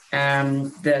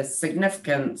 the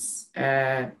significance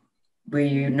where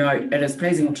you note, it is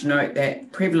pleasing to note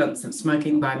that prevalence of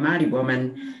smoking by Māori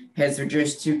women has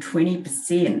reduced to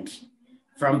 20%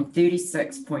 from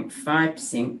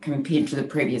 36.5% compared to the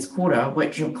previous quarter,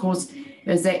 which of course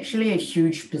is actually a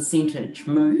huge percentage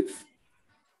move.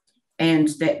 And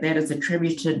that is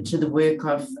attributed to the work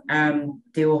of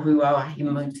Te Ohuahi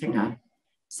Mutinga.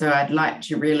 So I'd like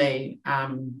to really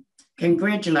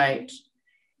congratulate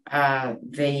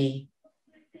the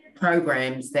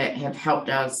programs that have helped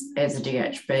us as a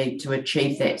DHB to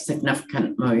achieve that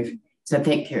significant move. So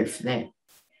thank you for that.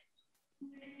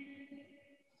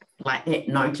 Like that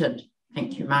noted.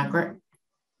 Thank you, Margaret.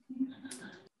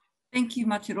 Thank you,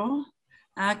 Matiro.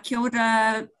 Kia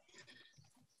ora.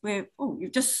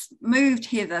 You've just moved,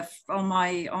 Heather, on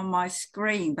my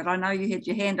screen, but I know you had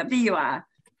your hand up. There you are.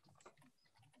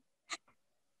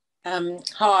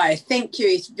 Hi, thank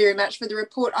you very much for the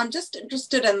report. I'm just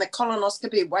interested in the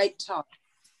colonoscopy wait time,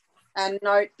 and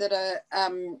note that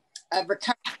a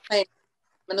recovery plan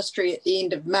ministry at the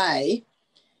end of May.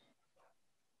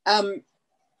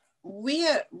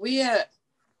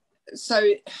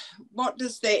 So what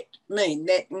does that mean?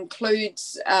 That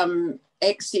includes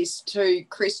access to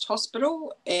Crest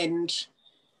Hospital, and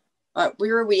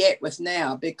where are we at with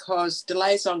now? Because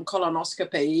delays on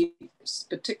colonoscopy,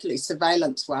 particularly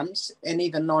surveillance ones and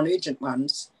even non-urgent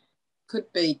ones,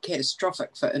 could be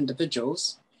catastrophic for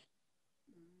individuals.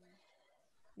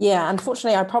 Yeah,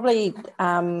 unfortunately, I probably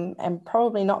am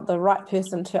probably not the right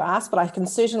person to ask, but I can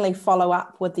certainly follow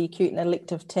up with the acute and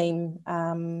elective team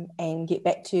and get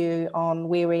back to you on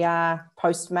where we are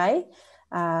post-May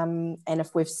and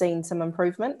if we've seen some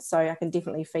improvement. So I can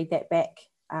definitely feed that back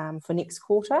for next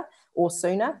quarter or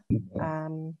sooner.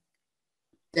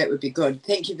 That would be good.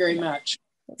 Thank you very much.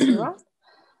 That's all right.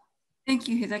 Thank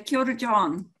you, Heather. Kia ora,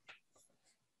 John.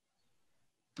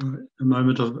 A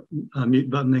moment of mute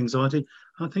button anxiety.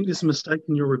 I think there's a mistake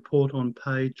in your report on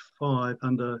page 5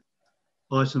 under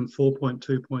item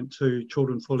 4.2.2,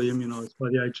 children fully immunised by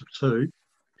the age of 2.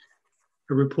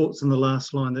 It reports in the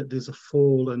last line that there's a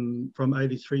fall from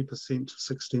 83% to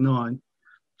 69%.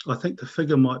 I think the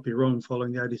figure might be wrong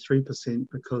following the 83%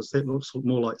 because that looks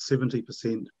more like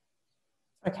 70%.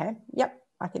 Okay, yep,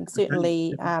 I can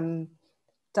certainly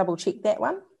double check that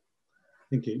one.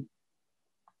 Thank you.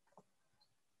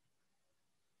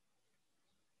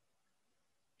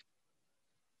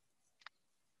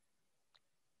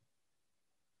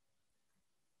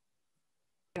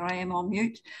 I am on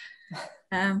mute.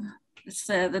 It's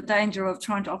the danger of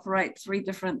trying to operate 3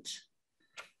 different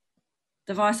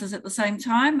devices at the same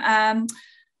time.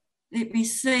 Let me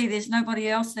see, there's nobody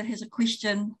else that has a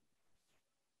question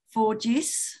for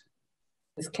Jess.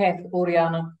 It's Kath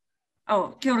Oriana.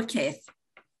 Oh, kia ora, Kath.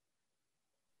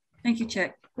 Thank you,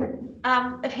 Chick.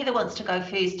 If Heather wants to go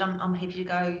first, I'm happy to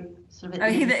go sort of at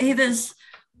the Heather's.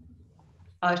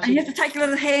 And you have to take your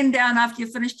little hand down after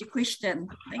you've finished your question.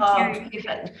 Thank you.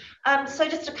 Perfect. So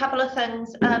just a couple of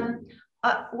things.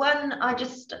 One, I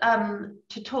just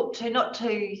to talk to, not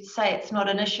to say it's not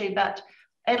an issue, but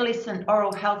adolescent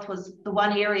oral health was the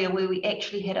one area where we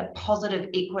actually had a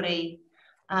positive equity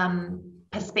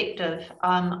perspective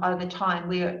over time,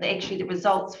 where actually the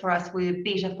results for us were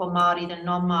better for Māori than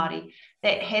non-Māori.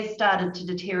 That has started to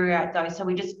deteriorate though, so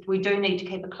we do need to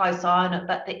keep a close eye on it,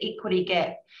 but the equity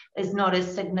gap is not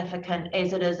as significant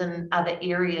as it is in other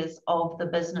areas of the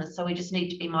business, so we just need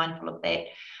to be mindful of that.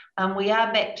 We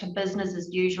are back to business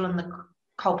as usual in the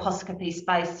colposcopy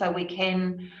space, so we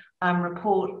can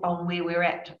report on where we're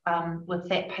at with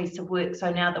that piece of work.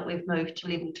 So now that we've moved to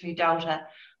level 2 Delta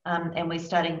and we're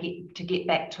starting to get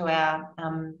back to our,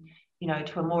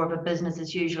 to a more of a business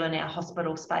as usual in our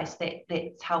hospital space,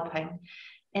 that's helping.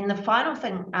 And the final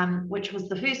thing, which was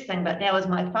the first thing, but now is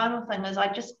my final thing, is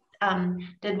I just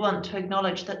did want to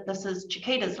acknowledge that this is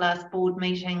Chiquita's last board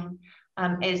meeting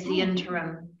as the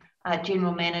interim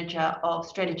General Manager of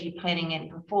Strategy Planning and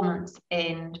Performance,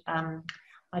 and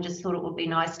I just thought it would be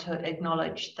nice to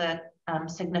acknowledge the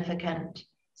significant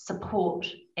support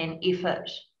and effort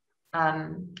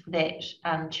that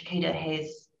Chiquita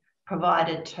has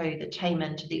provided to the team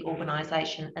and to the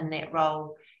organisation in that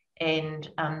role, and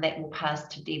that will pass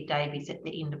to Deb Davies at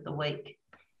the end of the week,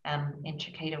 and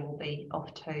Chiquita will be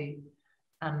off to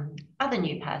other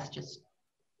new pastures.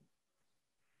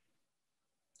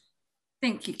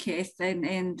 Thank you, Kath,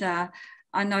 and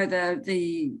I know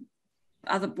the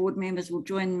other board members will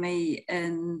join me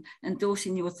in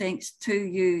endorsing your thanks to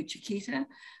you, Chiquita.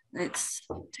 That's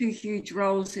 2 huge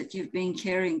roles that you've been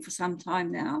carrying for some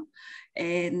time now,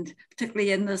 and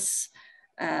particularly in this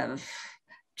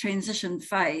transition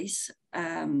phase,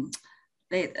 that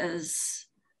is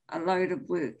a load of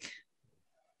work.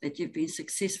 that you've been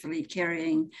successfully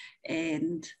carrying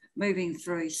and moving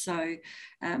through. So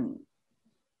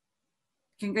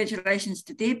congratulations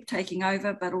to Deb taking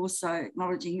over, but also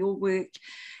acknowledging your work.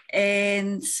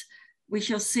 And we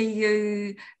shall see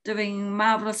you doing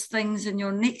marvellous things in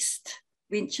your next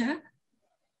venture.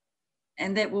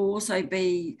 And that will also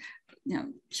be, you know,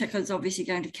 Chika's obviously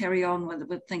going to carry on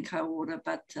with Think Co-Order,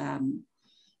 but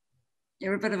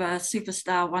you're a bit of a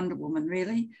superstar Wonder Woman,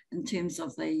 really, in terms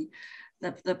of the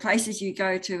places you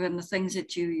go to and the things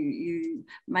that you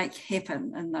make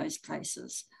happen in those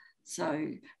places. So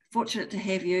fortunate to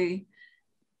have you.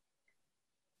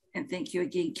 And thank you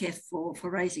again, Kath, for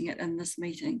raising it in this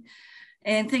meeting.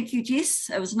 And thank you,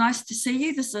 Jess. It was nice to see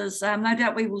you. This is, no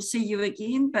doubt we will see you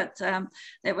again, but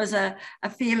that was a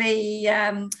fairly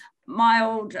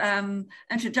mild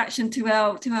introduction to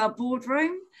our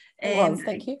boardroom. It was,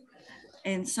 thank you.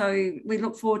 And so we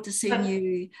look forward to seeing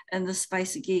you in this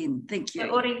space again. Thank you.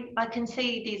 Ori, I can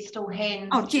see there's still hands.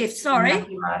 Oh, Jeff, sorry.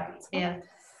 Yeah.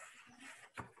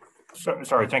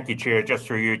 Sorry, thank you, Chair. Just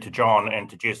through you to John and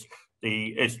to Jess,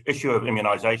 the issue of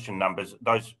immunisation numbers,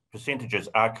 those percentages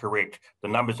are correct. The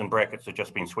numbers in brackets have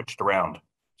just been switched around.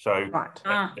 So,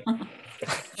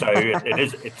 so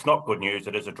it's not good news.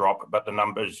 It is a drop, but the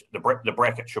numbers, the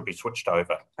bracket should be switched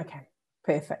over. Okay,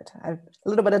 perfect. A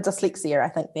little bit of dyslexia, I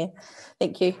think, there.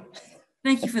 Thank you.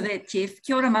 Thank you for that, Jeff.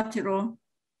 Kia ora, Matero.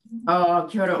 Oh,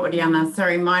 kia ora, Oriana.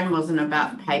 Sorry, mine wasn't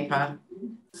about paper.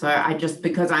 So I just,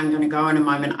 because I'm going to go in a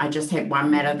moment, I just had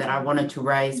one matter that I wanted to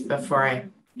raise before I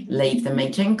leave the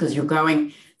meeting, because you're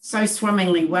going so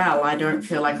swimmingly well. I don't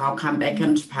feel like I'll come back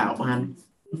into part one.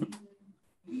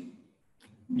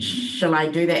 Shall I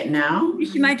do that now?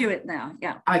 You may do it now,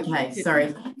 yeah. Okay,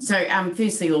 sorry. So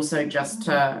firstly, also just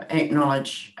to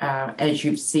acknowledge, as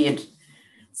you've said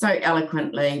so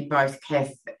eloquently, both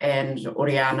Kath and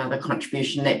Oriana, the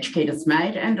contribution that Chiquita's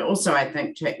made, and also I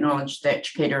think to acknowledge that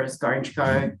Chiquita is going to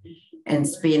go and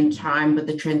spend time with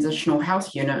the Transitional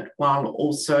Health Unit while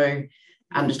also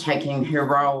undertaking her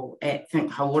role at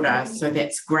Think Co-Order. So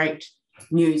that's great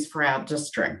news for our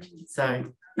district. So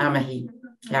ngā mihi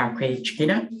kia koe,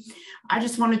 Chiquita. I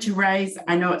just wanted to raise,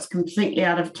 I know it's completely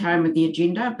out of time with the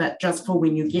agenda, but just for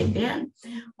when you get there,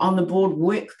 on the board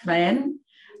work plan,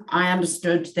 I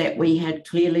understood that we had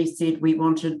clearly said we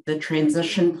wanted the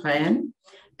transition plan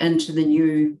into the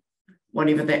new,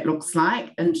 whatever that looks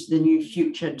like, into the new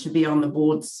future to be on the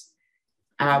board's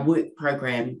work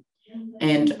program.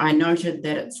 And I noted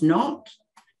that it's not,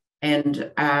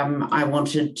 and I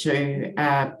wanted to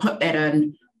put that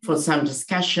in for some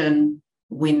discussion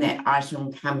when that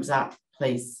item comes up,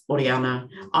 please, Oriana.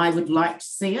 I would like to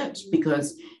see it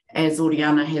because, as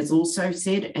Oriana has also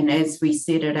said, and as we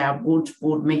said at our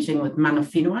board-to-board meeting with Mana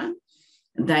Whenua,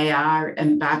 they are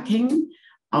embarking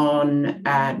on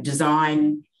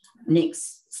design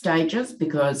next stages,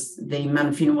 because the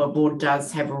Mana Whenua board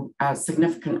does have a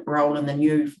significant role in the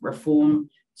new reform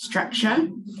structure.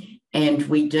 And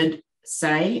we did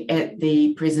say at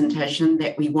the presentation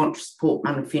that we want to support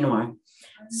Mana Whenua.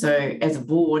 So as a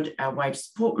board, our way to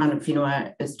support Mana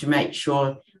Whenua is to make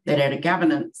sure that at a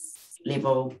governance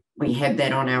level, we have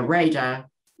that on our radar,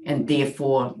 and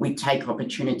therefore we take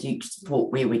opportunity to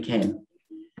support where we can.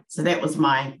 So that was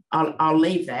I'll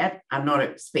leave that. I'm not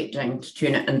expecting to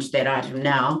turn it into that item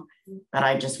now, but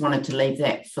I just wanted to leave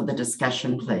that for the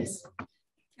discussion, please.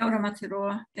 Kia ora,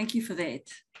 Materoa. Thank you for that.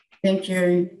 Thank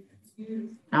you.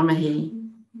 Ngā mihi.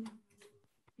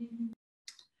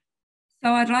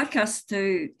 So I'd like us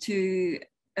to,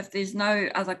 if there's no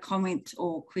other comment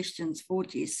or questions for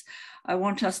Jess, I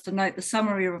want us to note the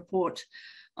summary report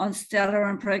on stellar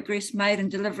and progress made in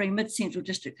delivering Mid-Central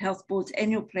District Health Board's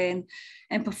annual plan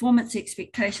and performance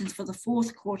expectations for the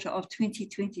fourth quarter of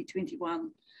 2020-21.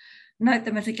 Note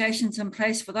the mitigations in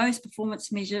place for those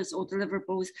performance measures or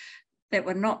deliverables that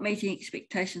were not meeting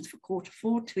expectations for quarter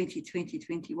 4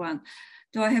 2020-21.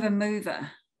 Do I have a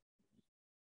mover?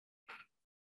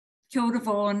 Kia ora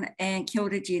Vaughan and kia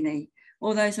ora Jenny.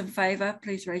 All those in favour,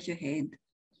 please raise your hand.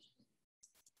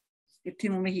 E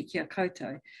tino mihi kia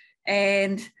koutou.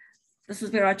 And this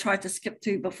is where I tried to skip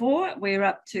to before. We're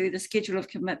up to the schedule of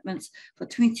commitments for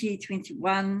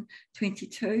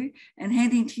 2021-22 and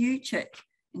handing to you, Chick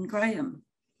and Graham.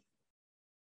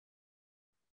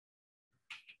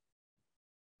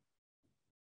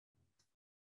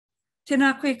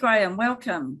 Tēnā koe, Graham,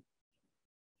 welcome.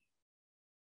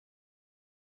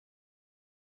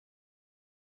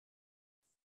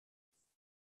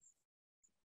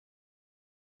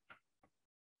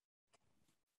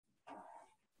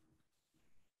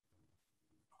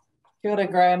 Kia ora,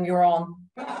 Graham, you're on.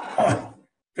 Oh,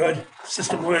 good.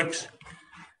 System works.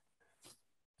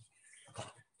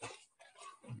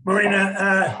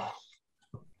 Marina,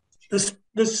 this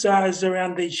is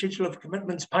around the schedule of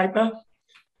commitments paper.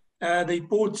 The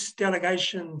board's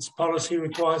delegations policy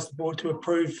requires the board to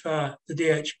approve the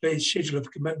DHB's schedule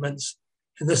of commitments,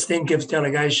 and this then gives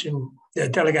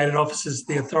delegated officers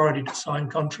the authority to sign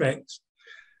contracts.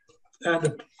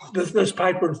 This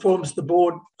paper informs the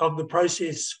board of the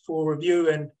process for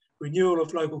review and renewal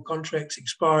of local contracts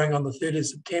expiring on the 30th of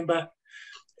September.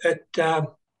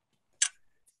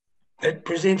 It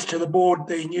presents to the board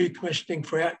the new Commissioning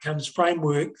for Outcomes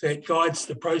framework that guides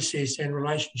the process and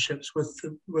relationships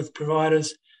with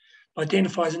providers,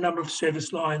 identifies a number of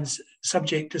service lines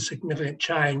subject to significant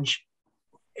change,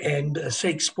 and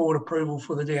seeks board approval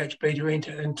for the DHB to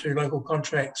enter into local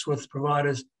contracts with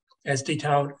providers as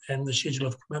detailed in the schedule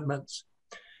of commitments.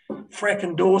 FRAC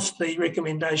endorsed the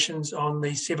recommendations on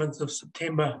the 7th of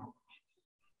September,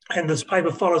 and this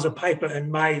paper follows a paper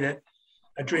in May that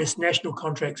addressed national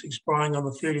contracts expiring on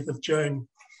the 30th of June.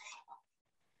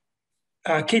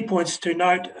 Key points to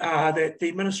note are that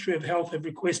the Ministry of Health have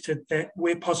requested that,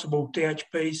 where possible,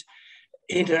 DHBs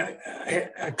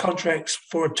enter contracts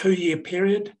for a 2-year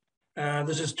period.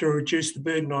 This is to reduce the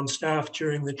burden on staff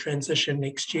during the transition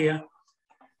next year.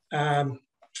 And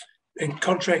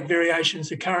contract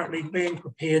variations are currently being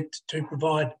prepared to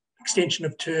provide extension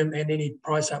of term and any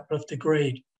price uplift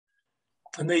agreed.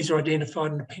 And these are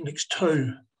identified in Appendix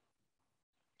 2.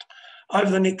 Over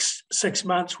the next 6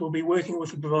 months, we'll be working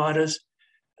with the providers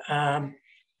to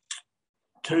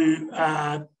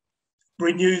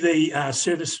renew the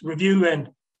service review and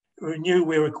renew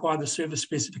where required the service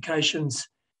specifications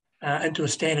into a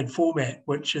standard format,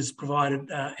 which is provided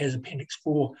as Appendix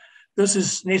 4. This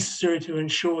is necessary to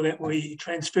ensure that we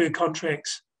transfer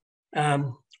contracts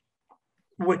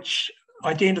which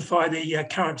identify the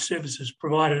current services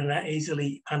provided and are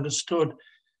easily understood.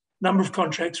 Number of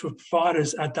contracts with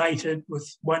providers are dated, with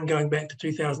one going back to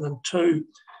 2002.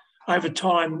 Over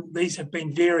time, these have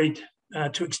been varied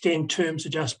to extend terms,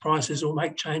 adjust prices, or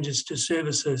make changes to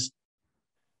services.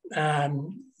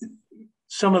 Some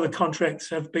of the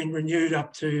contracts have been renewed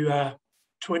up to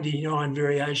 29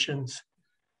 variations.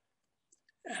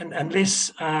 And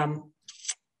unless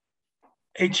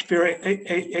each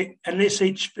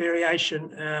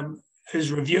variation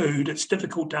is reviewed, it's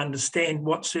difficult to understand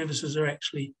what services are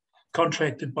actually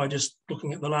contracted by just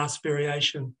looking at the last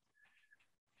variation.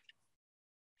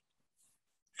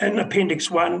 In Appendix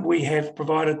 1, we have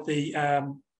provided the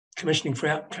Commissioning for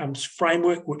Outcomes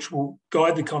framework, which will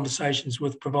guide the conversations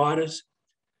with providers.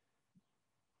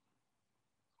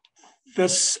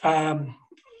 This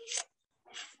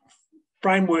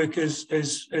framework is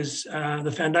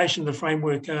the foundation of the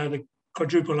framework, the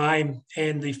quadruple aim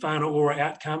and the whānau ora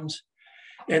outcomes.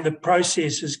 And the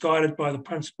process is guided by the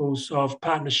principles of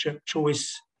partnership,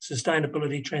 choice,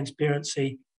 sustainability,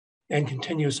 transparency, and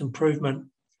continuous improvement.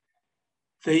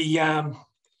 The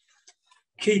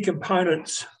key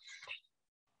components,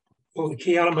 or the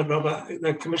key element of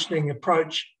the commissioning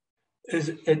approach, is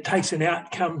it takes an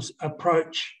outcomes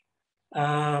approach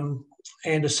and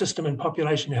a system and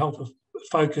population health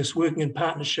focus, working in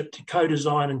partnership to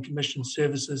co-design and commission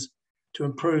services to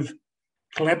improve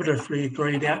collaboratively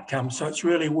agreed outcomes. So it's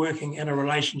really working in a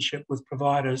relationship with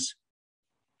providers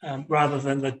rather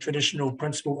than the traditional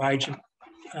principal-agent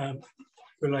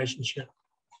relationship.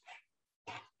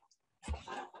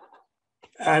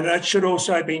 And it should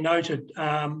also be noted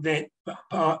that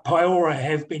PIORA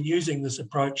have been using this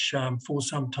approach for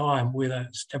some time, where they're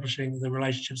establishing the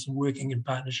relationships and working in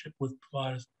partnership with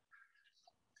providers.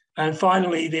 And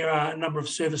finally, there are a number of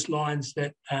service lines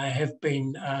that have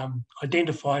been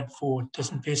identified for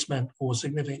disinvestment or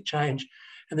significant change,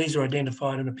 and these are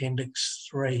identified in Appendix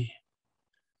 3.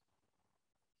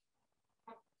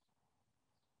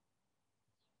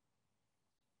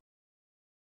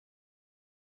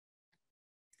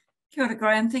 Kia ora,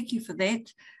 Graham, thank you for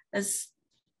that.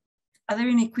 Are there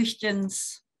any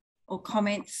questions or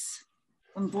comments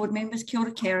from board members? Kia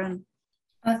ora, Karen.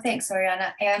 Oh, thanks,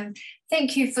 Oriana.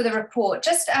 Thank you for the report.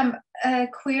 Just a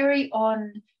query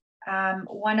on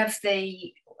one of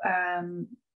the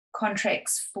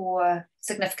contracts for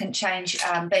significant change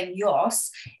being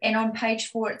YOS, and on page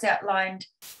 4 it's outlined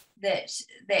that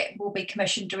will be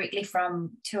commissioned directly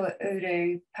from Te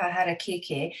Uru Pahara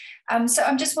Keke. So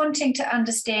I'm just wanting to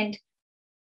understand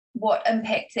what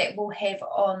impact that will have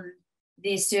on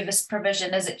their service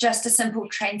provision. Is it just a simple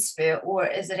transfer, or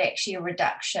is it actually a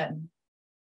reduction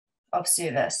of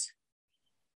service?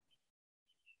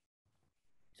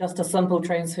 Just a simple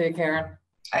transfer, Karen.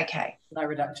 Okay. No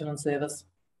reduction in service.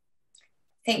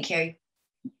 Thank you.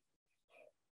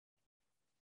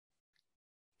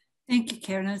 Thank you,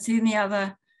 Karen. Is there any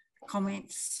other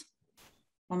comments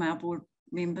from our board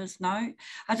members? No.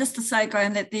 Just to say,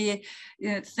 Graham, that the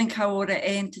Think Order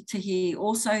and Te Tihi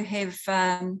also have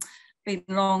been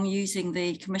long using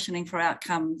the Commissioning for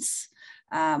Outcomes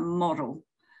model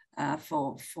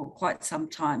for quite some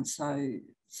time.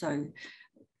 So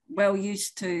well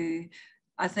used to,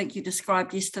 I think you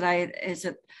described yesterday as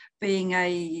it being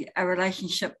a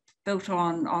relationship built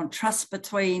on trust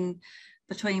between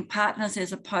partners,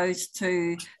 as opposed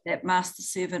to that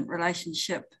master-servant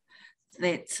relationship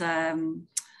that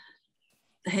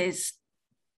has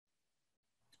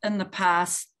in the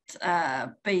past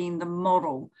been the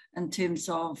model in terms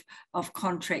of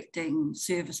contracting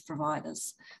service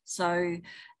providers. So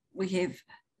we have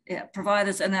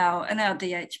providers in our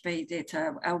DHB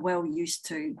that are well used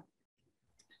to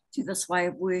this way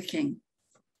of working.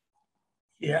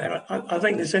 Yeah, and I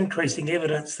think there's increasing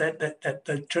evidence that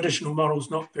the traditional model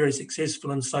is not very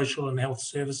successful in social and health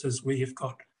services, where you've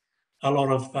got a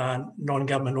lot of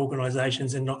non-government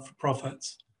organisations and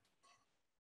not-for-profits.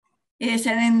 Yes,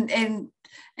 and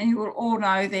you will all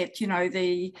know that, you know,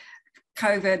 the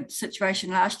COVID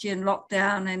situation last year and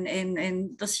lockdown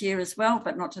and this year as well,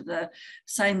 but not to the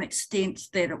same extent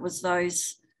that it was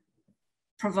those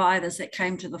providers that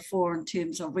came to the fore in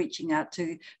terms of reaching out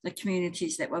to the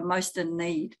communities that were most in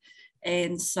need.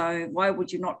 And so why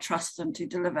would you not trust them to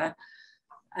deliver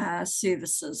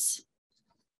services?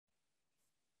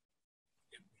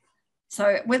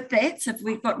 So with that, if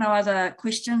we've got no other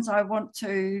questions, I want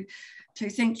to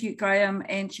thank you, Graham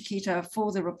and Chiquita,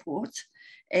 for the report.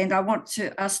 And I want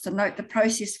us to note the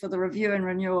process for the review and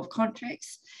renewal of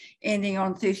contracts ending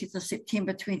on 30th of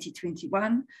September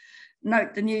 2021.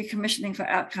 Note the new Commissioning for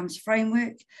Outcomes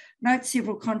framework. Note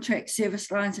several contract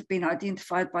service lines have been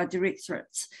identified by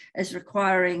directorates as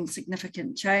requiring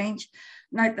significant change.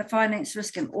 Note the Finance,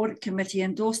 Risk and Audit Committee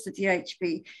endorsed the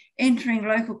DHB entering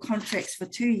local contracts for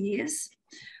 2 years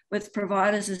with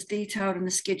providers as detailed in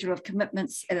the schedule of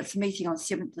commitments at its meeting on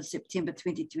 7th of September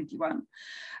 2021.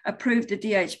 Approved the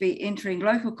DHB entering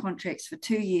local contracts for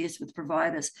 2 years with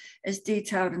providers as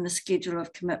detailed in the schedule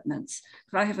of commitments.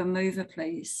 Could I have a mover,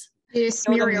 please? Yes,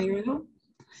 Muriel.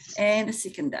 And a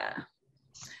seconder.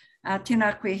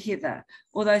 Tēnā koe, Heather.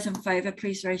 All those in favour,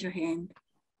 please raise your hand.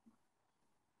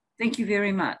 Thank you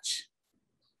very much.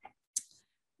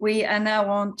 We are now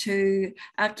on to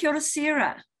kia ora,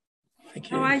 Sarah. Thank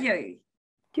you. How are you?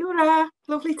 Kia ora.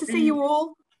 Lovely to see you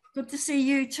all. Good to see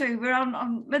you too. We're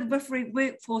on midwifery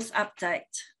workforce update.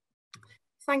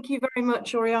 Thank you very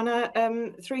much, Oriana.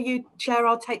 Through you, Chair,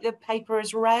 I'll take the paper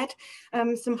as read.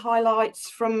 Some highlights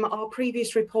from our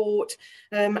previous report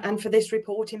and for this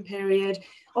reporting period.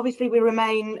 Obviously, we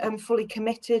remain fully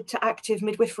committed to active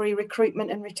midwifery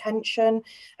recruitment and retention.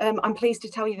 I'm pleased to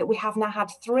tell you that we have now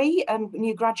had 3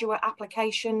 new graduate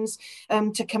applications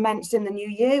to commence in the new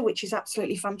year, which is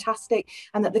absolutely fantastic,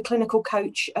 and that the clinical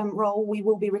coach role we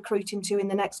will be recruiting to in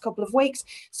the next couple of weeks.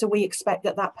 So we expect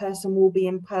that that person will be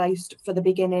in post for the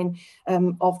beginning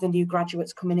of the new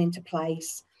graduates coming into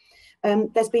place.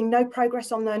 There's been no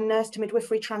progress on the nurse to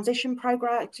midwifery transition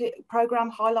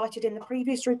program highlighted in the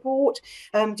previous report,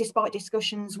 despite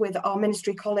discussions with our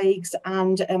ministry colleagues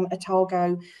and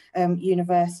Otago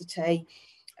University.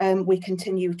 We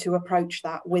continue to approach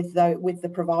that with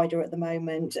the provider at the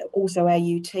moment. Also,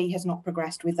 AUT has not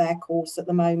progressed with their course at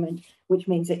the moment, which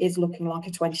means it is looking like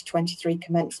a 2023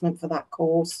 commencement for that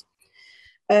course.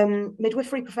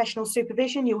 Midwifery professional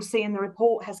supervision, you'll see in the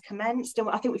report, has commenced, and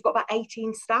I think we've got about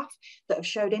 18 staff that have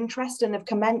showed interest and have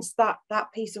commenced that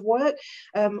piece of work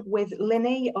with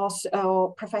Linny, our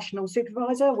professional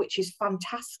supervisor, which is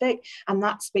fantastic, and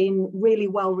that's been really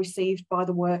well received by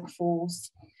the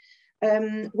workforce.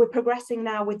 We're progressing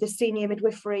now with the senior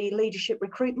midwifery leadership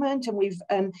recruitment, and we've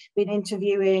been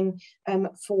interviewing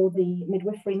for the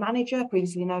midwifery manager,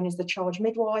 previously known as the charge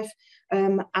midwife,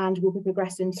 and we'll be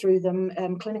progressing through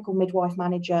the clinical midwife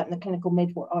manager and the clinical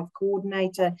midwife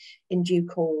coordinator in due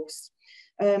course.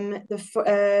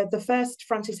 The first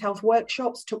Francis Health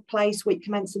workshops took place week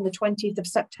commencing the 20th of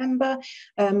September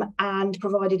and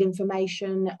provided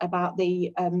information about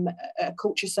the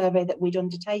culture survey that we'd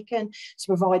undertaken.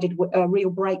 So provided a real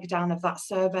breakdown of that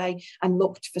survey and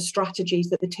looked for strategies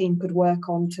that the team could work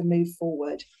on to move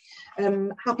forward.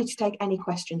 Happy to take any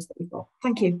questions that we've got.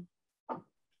 Thank you.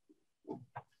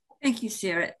 Thank you,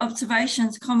 Sarah.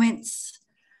 Observations, comments?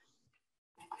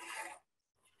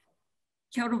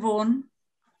 Kia ora, Vaughan.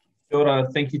 Kia ora,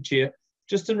 thank you, Chair.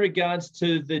 Just in regards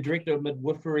to the Director of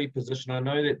Midwifery position, I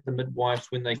know that the midwives,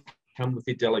 when they come with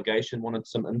their delegation, wanted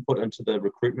some input into the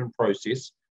recruitment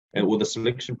process or the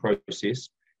selection process.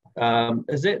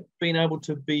 Has that been able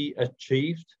to be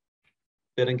achieved,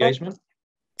 that engagement?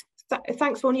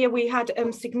 Thanks, Vaughan. Yeah, we had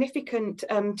significant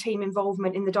team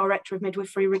involvement in the Director of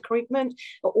Midwifery Recruitment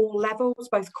at all levels,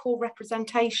 both core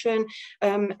representation,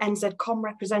 NZCOM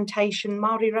representation,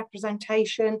 Māori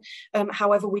representation.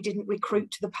 However, we didn't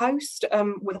recruit to the post,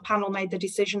 where the panel made the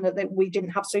decision that we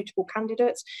didn't have suitable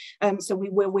candidates. So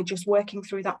we're just working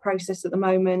through that process at the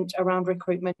moment around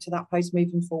recruitment to that post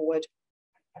moving forward.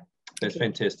 That's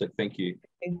fantastic. Thank you.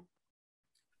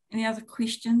 Any other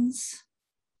questions?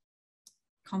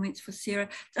 Comments for Sarah?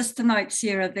 Just to note,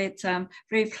 Sarah, that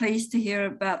very pleased to hear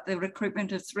about the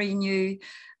recruitment of 3 new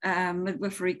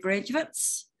midwifery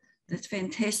graduates. That's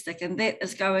fantastic, and that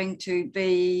is going to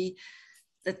be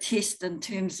the test in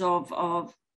terms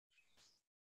of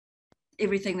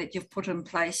everything that you've put in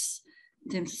place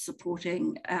in terms of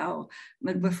supporting our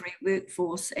midwifery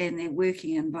workforce and their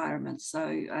working environment.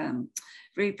 So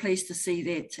very pleased to see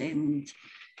that,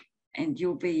 and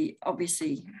you'll be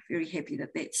obviously very happy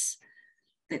that that's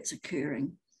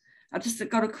occurring. I just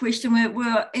got a question.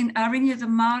 Are any of the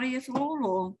Māori at all,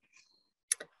 or?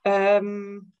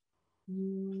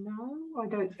 No, I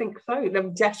don't think so.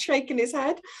 Jeff's shaking his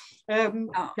head.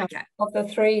 Okay. Of the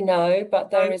 3, no, but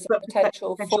there is a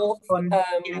potential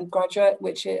 4th graduate,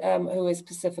 which who is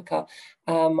Pacifica,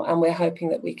 and we're hoping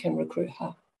that we can recruit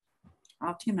her.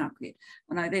 Oh, tēnā koe.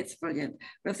 No, that's brilliant.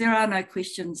 But if there are no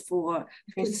questions for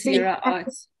Sarah,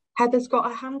 Heather's got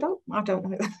a hand up. I don't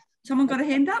know. Someone got a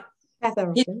hand up?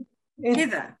 Heather. Yeah.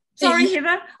 Heather. Sorry,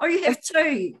 Heather. Oh, you have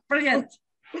 2. Brilliant.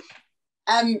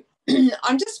 I'm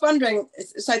just wondering,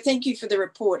 so thank you for the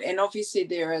report, and obviously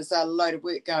there is a load of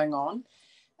work going on,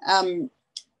 and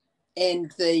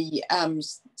the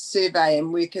survey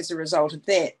and work as a result of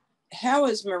that. How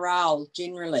is morale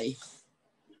generally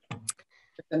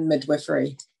in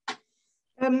midwifery?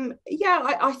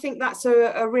 Yeah, I think that's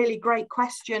a really great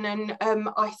question, and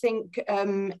I think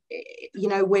you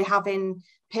know, we're having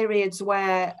periods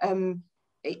where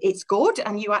it's good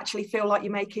and you actually feel like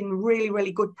you're making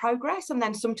really good progress, and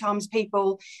then sometimes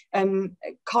people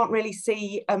can't really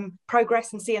see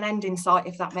progress and see an end in sight,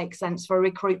 if that makes sense, for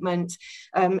recruitment.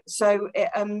 So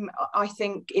I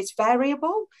think it's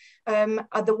variable.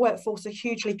 The workforce are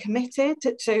hugely committed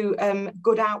to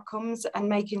good outcomes and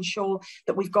making sure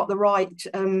that we've got the right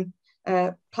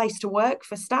place to work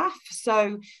for staff.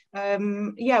 So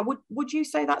yeah, would you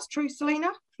say that's true,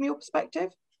 Selena, from your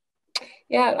perspective?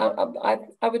 Yeah,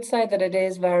 I would say that it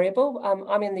is variable.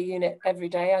 I'm in the unit every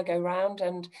day. I go round,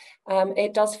 and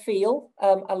it does feel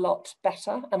a lot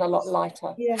better and a lot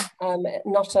lighter. Yeah.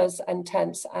 Not as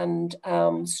intense and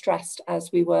stressed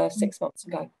as we were 6 months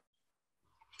ago.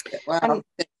 Wow.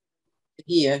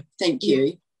 Here, thank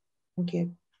you. Thank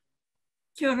you.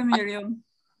 Kia ora, Miriam.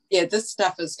 Yeah, this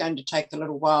stuff is going to take a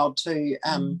little while to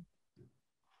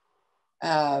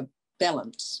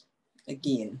balance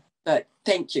again. But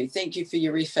thank you for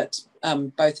your efforts,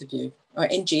 both of you,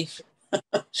 and Jeff.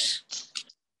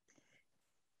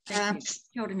 Thank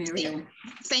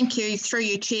you, through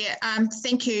you, Chair.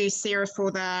 Thank you, Sarah,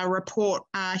 for the report.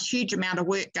 A huge amount of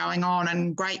work going on,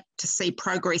 and great to see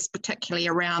progress, particularly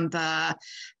around the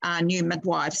new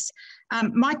midwives.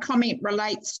 My comment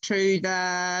relates to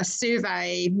the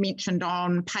survey mentioned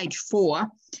on page 4.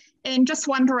 And just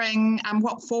wondering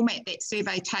what format that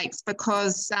survey takes,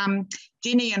 because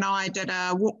Jenny and I did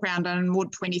a walk round in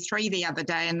Ward 23 the other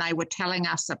day, and they were telling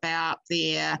us about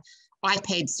their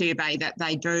iPad survey that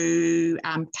they do,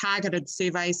 targeted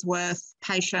surveys with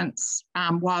patients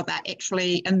while they're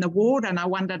actually in the ward. And I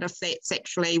wondered if that's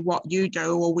actually what you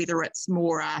do, or whether it's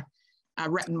more a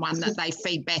written one that they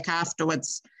feed back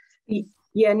afterwards.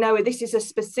 Yeah, no, this is a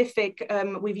specific,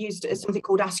 we've used something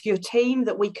called Ask Your Team,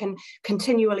 that we can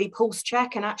continually pulse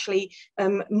check and actually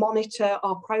monitor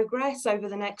our progress over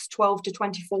the next 12 to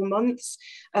 24 months.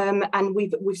 And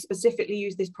we've specifically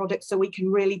used this product so we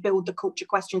can really build the culture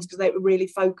questions, because they were really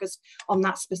focused on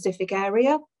that specific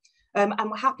area. And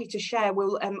we're happy to share.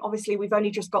 We'll obviously, we've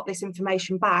only just got this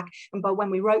information back, and by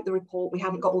when we wrote the report, we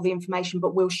haven't got all the information,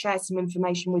 but we'll share some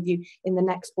information with you in the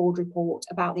next board report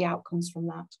about the outcomes from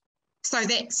that. So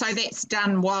that's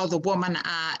done while the women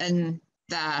are in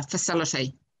the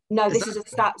facility? No, this is a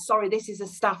staff. Sorry, this is a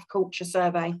staff culture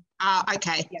survey.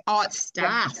 Okay. Yeah. Oh, it's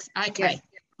staff. Yeah. Okay.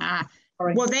 Yeah.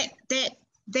 Well,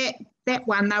 that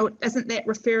one though, isn't that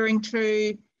referring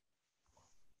to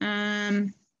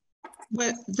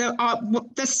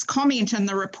this comment in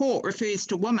the report refers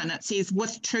to women. It says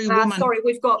with 2 women. Sorry,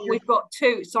 we've got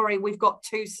 2. Sorry, we've got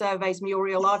 2 surveys,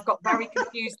 Muriel. I've got very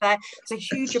confused there. So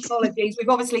huge apologies. We've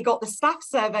obviously got the staff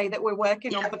survey that we're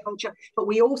working on for culture, but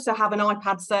we also have an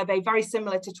iPad survey very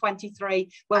similar to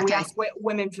 23 where we ask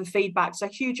women for feedback. So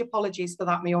huge apologies for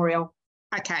that, Muriel.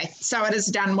 Okay, so it is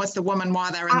done with the woman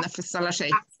while they're in the facility.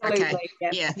 Absolutely,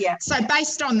 okay. Yeah. So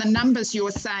based on the numbers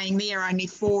you're saying there, only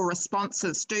 4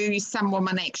 responses, do some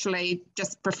women actually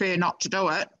just prefer not to do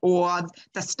it, or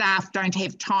the staff don't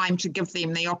have time to give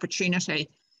them the opportunity?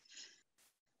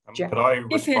 Could I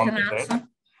respond to that?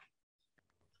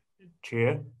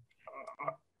 Chair?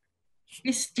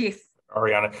 Yes, Jeff.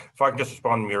 Ariana, if I can just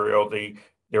respond, Muriel,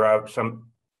 there are some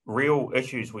real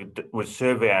issues with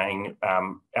surveying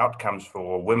outcomes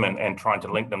for women and trying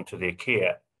to link them to their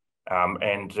care.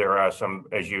 And there are some,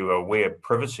 as you are aware,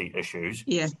 privacy issues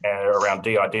around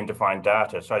de-identifying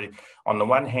data. So on the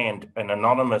one hand, an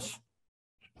anonymous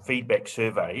feedback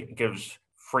survey gives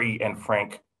free and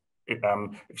frank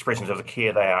expressions of the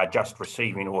care they are just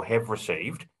receiving or have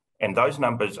received. And those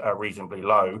numbers are reasonably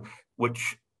low,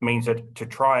 which means that to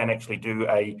try and actually do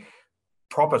a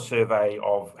proper survey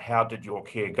of how did your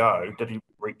care go, did you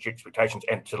reach expectations,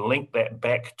 and to link that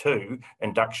back to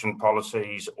induction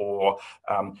policies or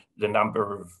the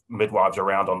number of midwives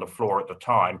around on the floor at the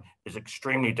time is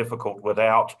extremely difficult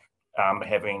without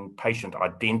having patient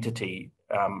identity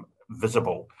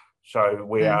visible. So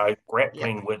we are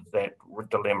grappling with that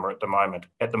dilemma at the moment.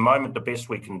 At the moment, the best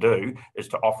we can do is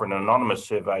to offer an anonymous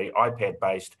survey,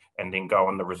 iPad-based, and then go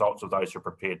on the results of those who are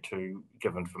prepared to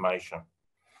give information.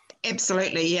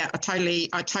 Absolutely, yeah, I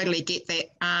totally get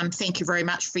that. Thank you very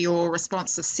much for your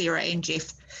responses, Sarah and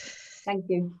Jeff. Thank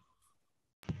you.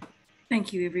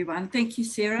 Thank you, everyone. Thank you,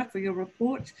 Sarah, for your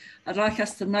report. I'd like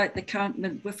us to note the current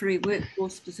midwifery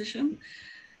workforce position,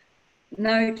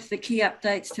 note the key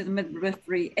updates to the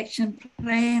midwifery action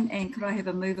plan, and could I have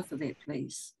a mover for that,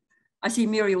 please? I see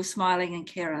Muriel smiling and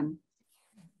Karen.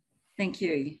 Thank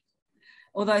you.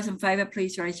 All those in favour,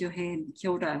 please raise your hand.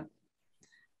 Kia ora.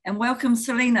 And welcome,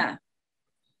 Selena.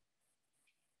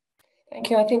 Thank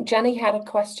you. I think Jenny had a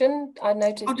question. I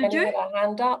noticed Jenny had her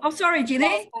hand up. Oh, sorry,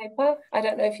 Jenny. I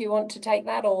don't know if you want to take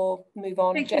that or move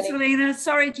on. Thank Jenny. you, Selena.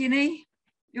 Sorry, Jenny.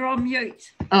 You're on mute.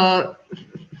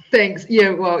 Thanks.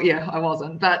 Yeah, well, yeah, I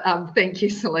wasn't. But thank you,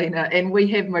 Selena. And we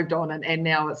have moved on and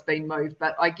now it's been moved.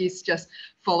 But I guess just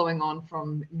following on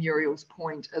from Muriel's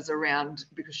point is around,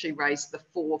 because she raised the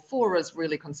 4. 4 is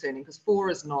really concerning because 4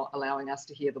 is not allowing us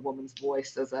to hear the woman's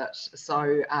voice, is it?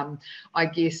 So I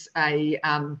guess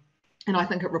and I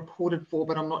think it reported 4,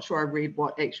 but I'm not sure I read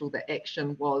what the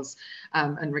action was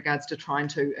in regards to trying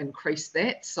to increase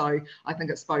that. So I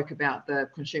think it spoke about the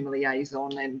consumer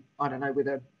liaison, and I don't know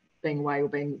whether being away or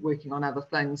working on other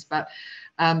things. But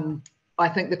I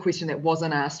think the question that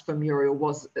wasn't asked for Muriel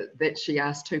was that she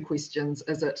asked 2 questions.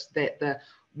 Is it that the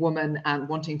woman aren't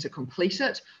wanting to complete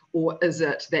it, or is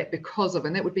it that because of,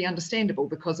 and that would be understandable,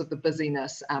 because of the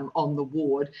busyness on the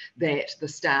ward, that the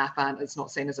staff it's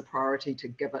not seen as a priority to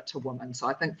give it to women? So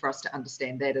I think for us to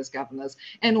understand that as governors,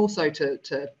 and also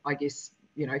to I guess,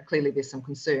 you know, clearly there's some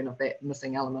concern of that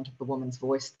missing element of the woman's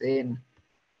voice then.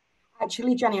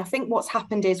 Actually, Jenny, I think what's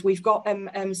happened is we've got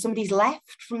somebody's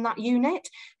left from that unit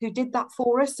who did that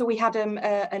for us. So we had an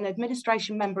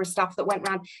administration member of staff that went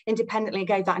around independently and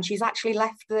gave that, and she's actually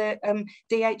left the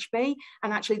DHB.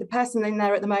 And actually the person in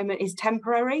there at the moment is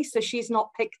temporary, so she's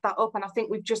not picked that up. And I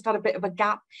think we've just had a bit of a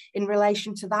gap in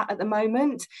relation to that at the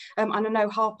moment. And I know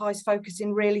Harpie is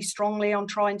focusing really strongly on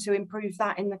trying to improve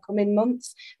that in the coming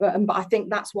months. But I think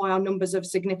that's why our numbers have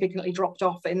significantly dropped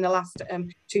off in the last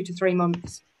 2 to 3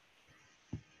 months.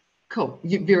 Cool.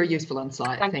 Very useful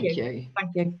insight. Thank you.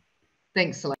 Thank you.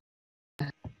 Thanks, Selena.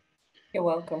 You're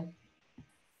welcome.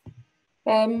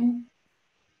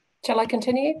 Shall I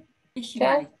continue? Yes,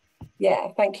 Chair?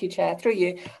 Yeah, thank you, Chair. Through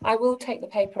you. I will take the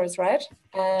paper as read.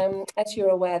 As you're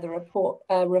aware, the report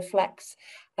reflects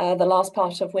the last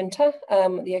part of winter.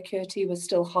 The acuity was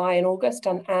still high in August,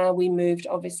 and we moved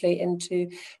obviously into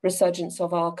resurgence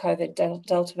of our COVID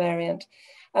Delta variant.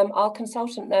 Our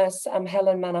consultant nurse,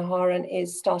 Helen Manaharan,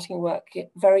 is starting work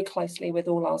very closely with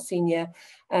all our senior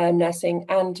nursing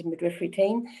and midwifery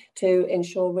team to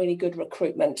ensure really good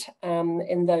recruitment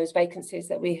in those vacancies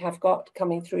that we have got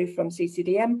coming through from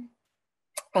CCDM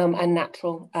and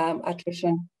natural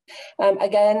attrition.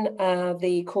 Again,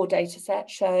 the core data set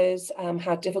shows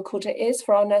how difficult it is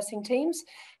for our nursing teams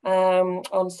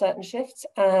on certain shifts.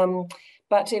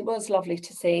 But it was lovely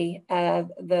to see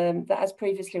as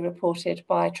previously reported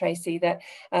by Tracy, that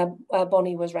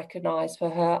Bonnie was recognised for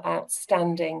her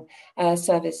outstanding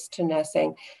service to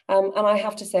nursing. And I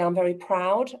have to say I'm very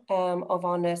proud of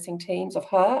our nursing teams, of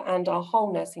her and our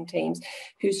whole nursing teams,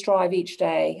 who strive each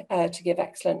day to give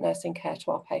excellent nursing care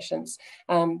to our patients,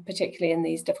 particularly in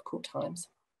these difficult times.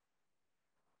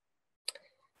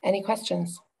 Any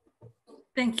questions?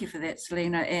 Thank you for that,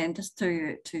 Selena, and just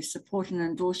to support and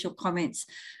endorse your comments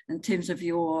in terms of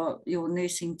your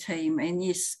nursing team. And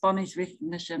yes, Bonnie's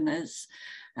recognition is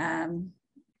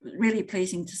really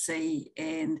pleasing to see,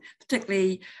 and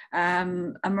particularly a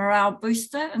morale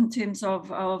booster in terms of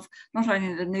not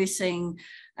only the nursing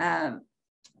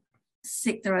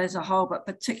sector as a whole, but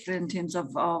particularly in terms of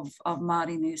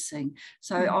Māori nursing.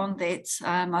 So on that,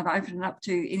 I'd open it up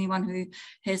to anyone who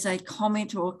has a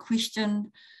comment or a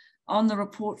question on the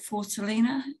report for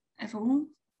Selena at all.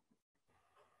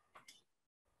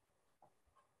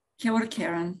 Kia ora,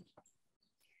 Karen.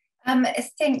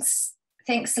 Thanks,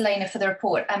 Selena, for the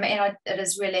report. And it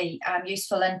is really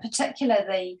useful. In particular,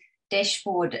 the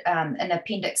dashboard in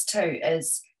Appendix 2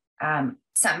 is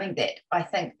something that I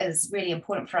think is really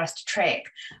important for us to track,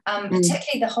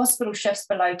 particularly the hospital shifts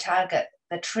below target,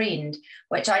 the trend,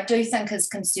 which I do think is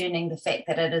concerning, the fact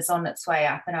that it is on its way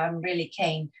up. And I'm really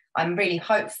keen, I'm really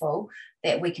hopeful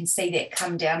that we can see that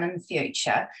come down in the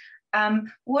future.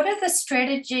 What are the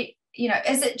strategy,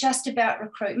 is it just about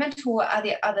recruitment, or are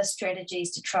there other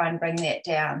strategies to try and bring that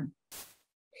down?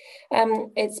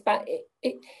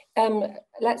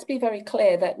 Let's be very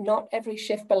clear that not every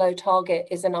shift below target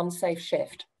is an unsafe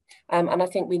shift. And I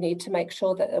think we need to make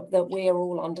sure that we are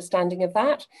all understanding of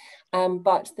that.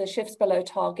 But the shifts below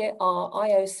target, our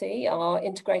IOC, our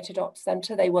Integrated Ops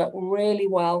Centre, they work really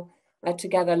well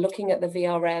together, looking at the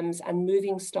VRMs and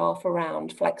moving staff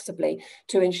around flexibly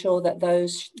to ensure that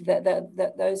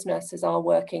those nurses are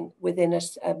working within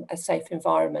a safe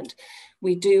environment.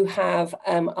 We do have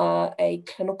a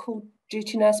clinical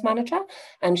duty nurse manager,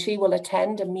 and she will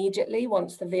attend immediately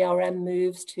once the VRM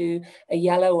moves to a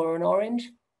yellow or an orange,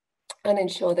 and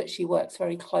ensure that she works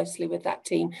very closely with that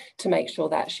team to make sure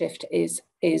that shift is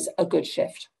a good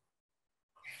shift.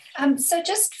 So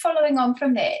just following on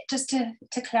from that, just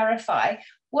to clarify,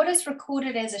 what is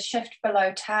recorded as a shift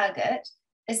below target,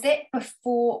 is that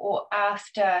before or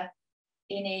after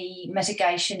any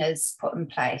mitigation is put in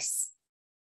place?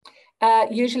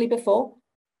 Usually before,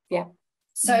 yeah.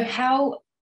 So how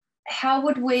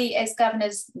would we as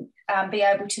governors be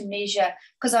able to measure,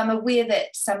 because I'm aware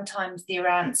that sometimes there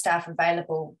aren't staff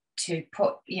available to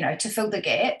put, to fill the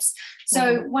gaps.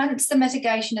 So once the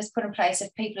mitigation is put in place,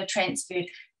 if people are transferred,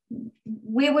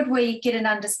 where would we get an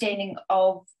understanding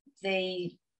of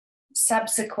the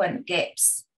subsequent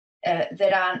gaps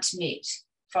that aren't met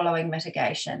following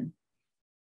mitigation?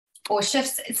 Or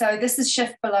shifts, so this is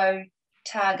shift below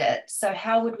target. So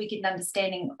how would we get an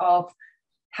understanding of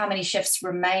how many shifts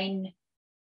remain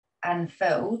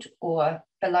unfilled or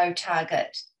below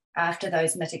target after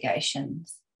those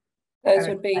mitigations? Those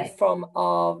would be from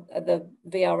the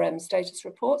VRM status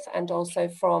reports, and also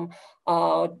from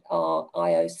our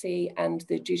IOC and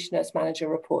the duty nurse manager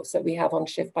reports that we have on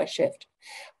shift by shift.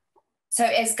 So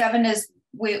as governors,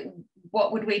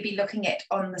 what would we be looking at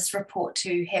on this report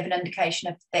to have an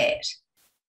indication of that?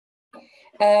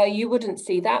 You wouldn't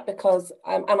see that because,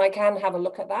 and I can have a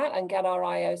look at that and get our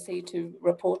IOC to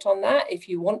report on that if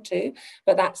you want to,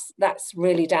 but that's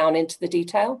really down into the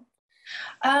detail.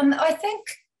 I think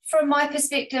from my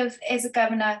perspective as a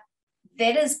governor,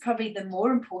 that is probably the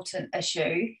more important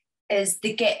issue, is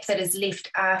the gap that is left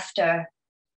after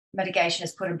mitigation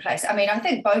is put in place. I mean, I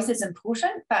think both is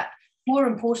important, but more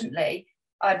importantly,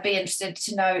 I'd be interested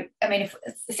to know, I mean, if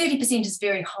 30% is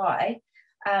very high,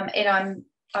 and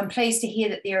I'm pleased to hear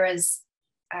that there is,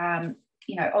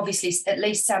 obviously at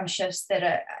least some shifts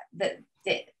that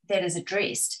is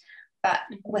addressed, but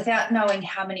without knowing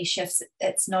how many shifts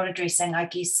it's not addressing, I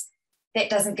guess that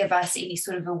doesn't give us any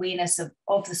sort of awareness of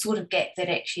the sort of gap that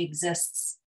actually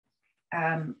exists,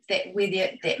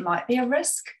 that might be a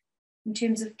risk in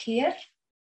terms of care.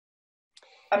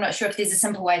 I'm not sure if there's a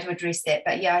simple way to address that,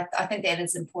 but yeah, I think that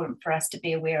is important for us to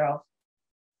be aware of.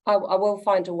 I will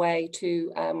find a way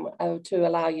to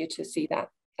allow you to see that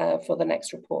for the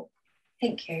next report.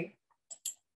 Thank you.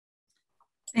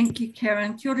 Thank you,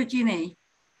 Karen. Kia ora, Jenny.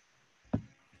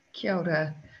 Kia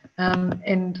ora.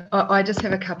 And I just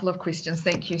have a couple of questions.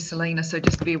 Thank you, Selena. So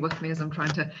just bear with me as I'm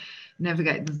trying to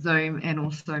navigate the Zoom and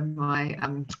also my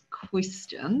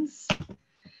questions,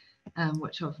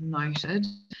 which I've noted.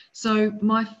 So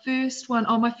my first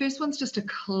one's just a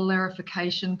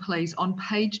clarification, please. On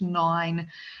page 9,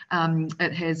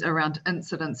 it has around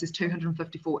incidents. There's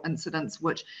 254 incidents,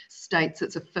 which states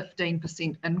it's a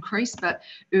 15% increase. But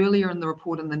earlier in the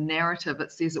report, in the narrative,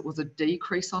 it says it was a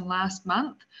decrease on last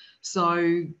month.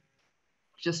 So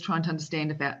just trying to understand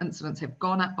if our incidents have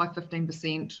gone up by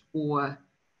 15% or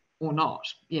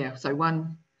not. Yeah, so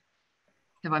one,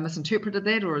 have I misinterpreted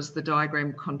that, or is the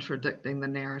diagram contradicting the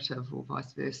narrative, or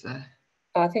vice versa?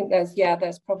 I think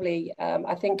there's probably,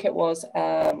 I think it was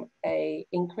a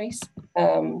increase.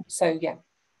 So yeah,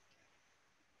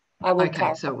 I will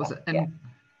clarify. So it was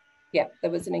yeah,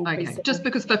 there was an increase. Okay, just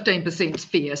because 15% is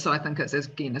fair, so I think it's,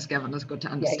 again, as Gavin is good to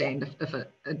understand if a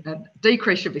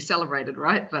decrease should be celebrated,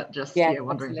 right? But just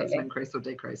wondering if it's an increase or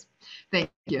decrease. Thank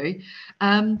you.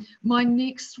 My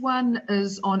next one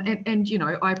is on, and you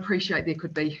know, I appreciate there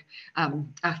could be,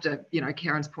 after, you know,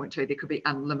 Karen's point too, there could be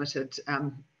unlimited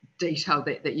detail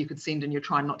that you could send, and you're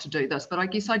trying not to do this, but I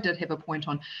guess I did have a point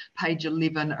on page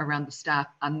 11 around the staff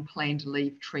unplanned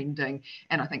leave trending,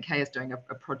 and I think Kay is doing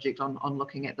a project on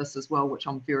looking at this as well, which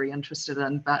I'm very interested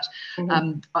in. But you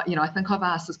know, I think I've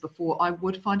asked this before. I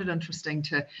would find it interesting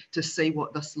to see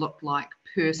what this looked like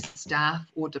per staff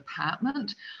or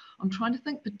department. I'm trying to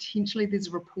think, potentially there's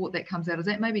a report that comes out. Is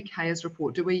that maybe Kaya's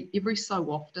report? Do we every so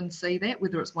often see that,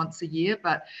 whether it's once a year?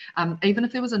 But even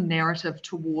if there was a narrative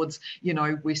towards, you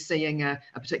know, we're seeing a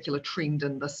particular trend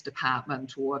in this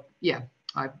department, or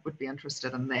I would be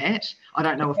interested in that. I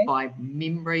don't know if by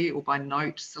memory or by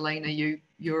note, Selena,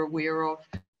 you're aware of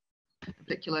a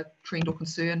particular trend or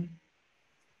concern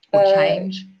or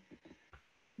change?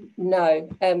 No,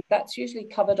 that's usually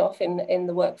covered off in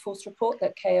the workforce report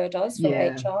that KO does for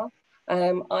HR.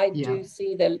 I do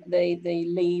see the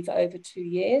leave over 2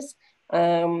 years.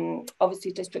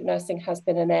 Obviously, district nursing has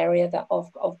been an area that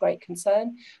of great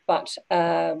concern, but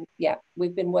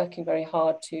we've been working very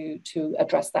hard to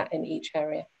address that in each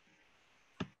area.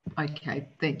 Okay,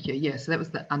 thank you. Yeah, so that was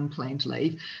the unplanned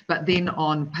leave. But then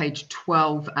on page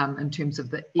 12, in terms of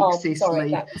the excess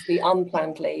leave. That was the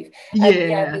unplanned leave.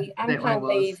 The unplanned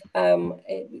leave,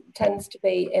 it tends to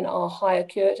be in our high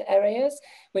acuity areas,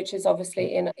 which is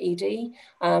obviously in ED,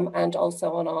 and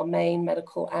also on our main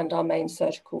medical and our main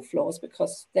surgical floors,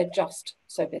 because they're just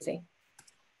so busy.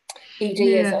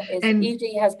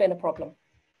 ED has been a problem.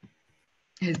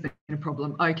 Has been a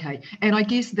problem. Okay, and I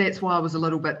guess that's why I was a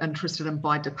little bit interested in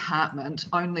by department,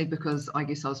 only because I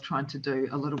guess I was trying to do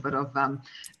a little bit of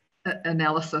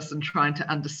analysis and trying to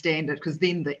understand it, because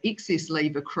then the excess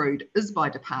leave accrued is by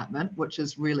department, which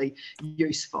is really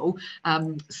useful.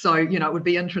 So you know, it would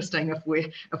be interesting if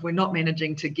we're not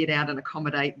managing to get out and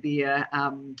accommodate their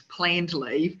planned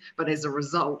leave, but as a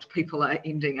result people are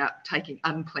ending up taking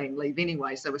unplanned leave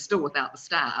anyway, so we're still without the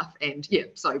staff. And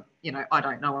so you know, I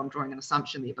don't know, I'm drawing an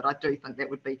assumption there, but I do think that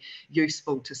would be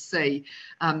useful to see.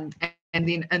 And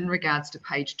then in regards to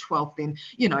page 12, then,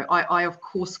 you know, I of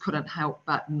course couldn't help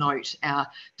but note our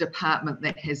department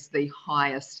that has the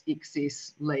highest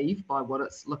excess leave by what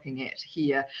it's looking at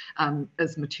here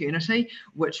is maternity,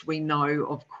 which we know,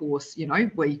 of course, you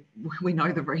know, we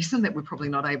know the reason that we're probably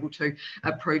not able to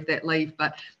approve that leave.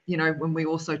 But, you know, when we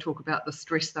also talk about the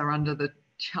stress they're under, the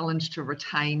challenge to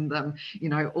retain them, you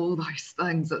know, all those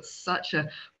things, it's such a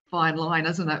fine line,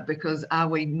 isn't it? Because are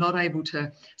we not able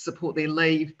to support their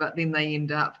leave, but then they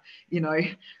end up, you know,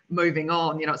 moving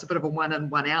on? You know, it's a bit of a one in,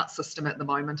 one out system at the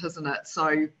moment, isn't it?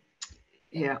 So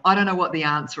yeah, I don't know what the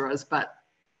answer is, but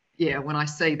yeah, when I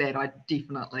see that, I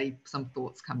definitely, some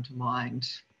thoughts come to mind.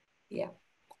 Yeah,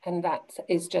 and that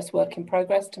is just work in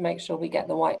progress to make sure we get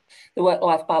the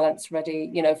work-life balance ready,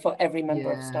 you know, for every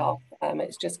member of staff.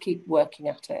 It's just keep working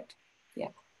at it.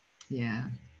 Yeah.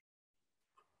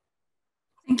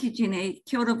 Thank you, Jenny.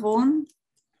 Kia ora, Vaughan.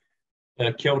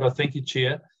 Kia ora, thank you,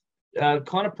 Chair.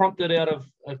 Kind of prompted out of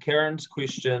Karen's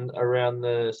question around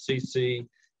the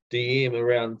CCDM,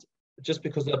 around just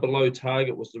because they're below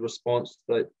target was the response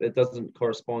that it doesn't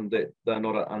correspond, that they're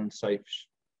not an unsafe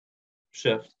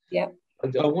shift. Yeah.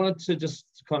 I wanted to just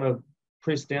kind of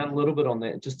press down a little bit on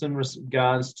that, just in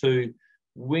regards to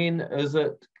when is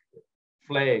it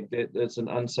flagged that it's an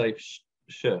unsafe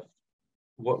shift?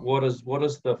 What is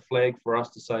the flag for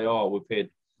us to say, oh, we've had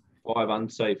 5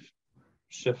 unsafe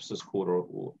shifts this quarter?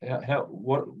 Or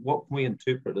what can we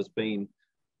interpret as being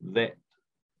that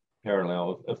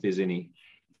parallel, if there's any?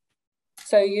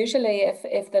 So usually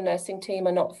if the nursing team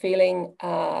are not feeling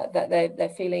that they're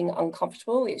feeling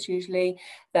uncomfortable, it's usually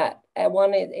that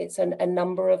it's a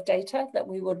number of data that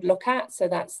we would look at. So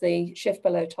that's the shift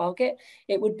below target.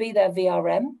 It would be their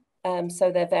VRM.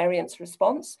 So their variance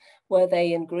response, were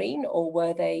they in green or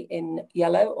were they in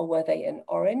yellow or were they in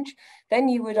orange? Then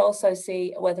you would also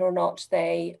see whether or not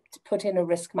they put in a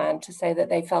risk man to say that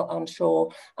they felt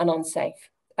unsure and unsafe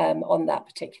on that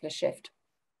particular shift.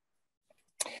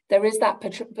 There is that,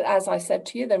 as I said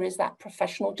to you, there is that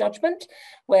professional judgment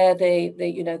where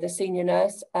the senior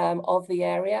nurse of the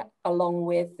area, along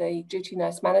with the duty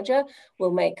nurse manager,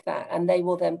 will make that, and they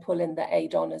will then pull in the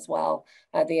ADON as well,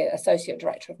 the Associate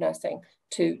Director of Nursing,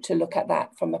 to look at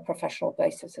that from a professional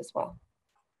basis as well.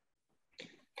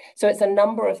 So it's a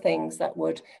number of things that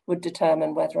would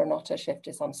determine whether or not a shift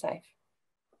is unsafe.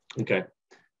 Okay.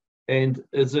 And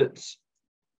is it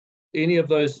any of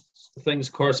those things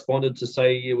corresponded to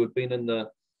say, yeah, we've been in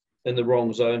the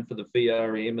wrong zone for the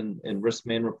VRM and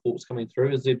Riskman reports coming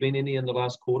through? Has there been any in the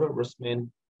last quarter, Riskman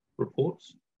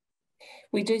reports?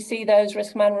 We do see those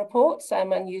Riskman reports,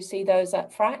 and you see those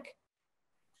at FRAC.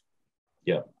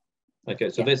 Yeah. Okay,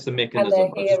 so that's the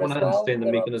mechanism. I just want to understand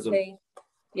the mechanism.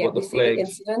 Yeah, we see the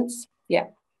incidents. Yeah.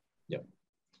 Yeah.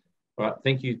 All right.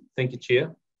 Thank you. Thank you,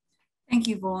 Chair. Thank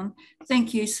you, Vaughan.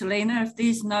 Thank you, Selena. If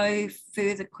there's no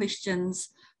further questions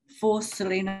for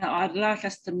Selena, I'd like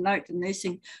us to note the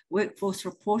nursing workforce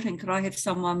reporting. Could I have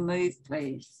someone move,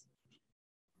 please?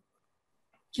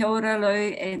 Kia ora, Lou,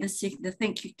 and a seconder.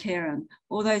 Thank you, Karen.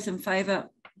 All those in favour,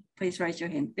 please raise your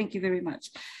hand. Thank you very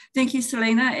much. Thank you,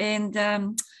 Selena. And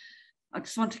I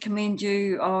just want to commend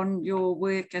you on your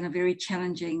work in a very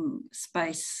challenging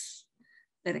space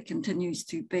that it continues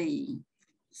to be.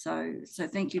 So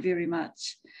thank you very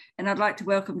much. And I'd like to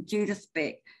welcome Judith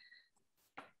back.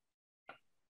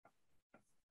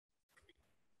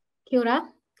 Kia ora.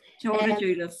 Kia ora,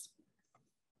 Judith.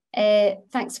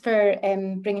 Thanks for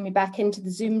bringing me back into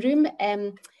the Zoom room.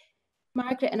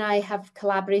 Margaret and I have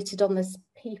collaborated on this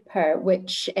paper,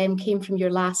 which came from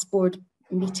your last board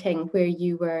meeting where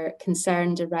you were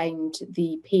concerned around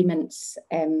the payments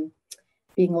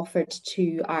being offered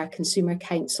to our Consumer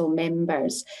Council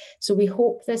members. So we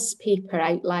hope this paper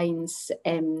outlines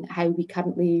how we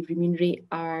currently remunerate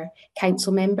our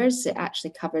council members. It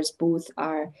actually covers both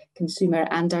our consumer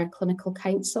and our clinical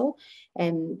council.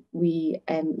 We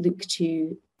look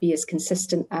to be as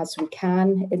consistent as we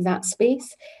can in that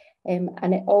space. And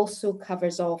it also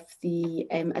covers off the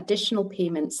additional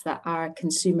payments that our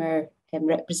consumer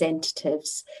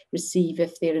representatives receive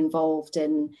if they're involved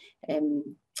in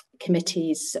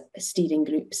committees, steering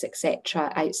groups,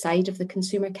 etc., outside of the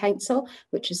Consumer Council,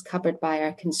 which is covered by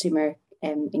our consumer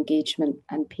engagement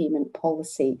and payment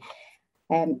policy.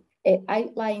 It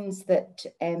outlines that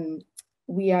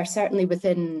we are certainly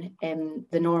within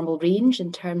the normal range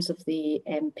in terms of the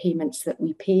payments that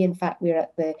we pay. In fact, we're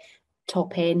at the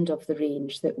top end of the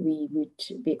range that we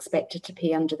would be expected to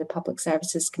pay under the Public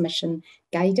Services Commission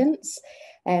guidance.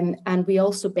 And we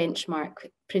also benchmark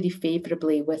pretty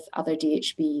favourably with other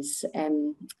DHBs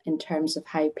in terms of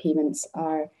how payments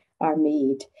are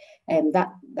made.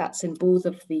 That's in both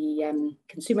of the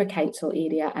Consumer Council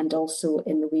area and also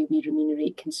in the way we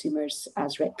remunerate consumers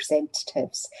as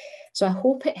representatives. So I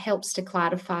hope it helps to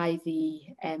clarify the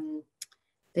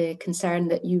concern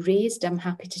that you raised. I'm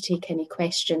happy to take any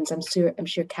questions. I'm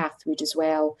sure Kath would as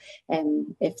well,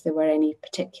 if there were any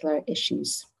particular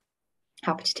issues.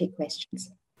 Happy to take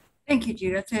questions. Thank you,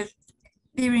 Judith. Are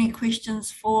there any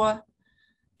questions for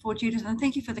Judith? And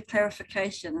thank you for the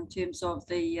clarification in terms of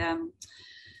the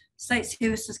State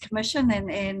Services Commission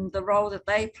and the role that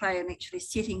they play in actually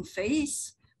setting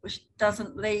fees, which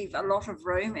doesn't leave a lot of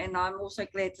room. And I'm also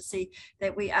glad to see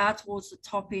that we are towards the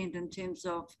top end in terms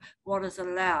of what is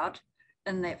allowed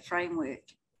in that framework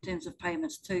in terms of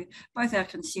payments to both our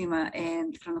consumer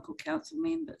and clinical council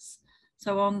members.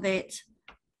 So on that,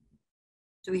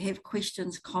 do we have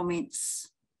questions,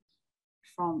 comments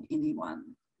from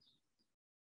anyone?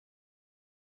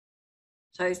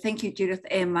 So thank you, Judith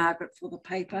and Margaret, for the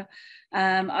paper.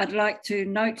 I'd like to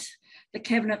note the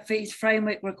Cabinet fees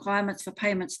framework requirements for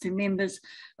payments to members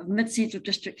of MidCentral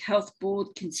District Health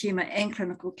Board, Consumer and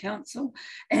Clinical Council.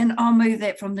 And I'll move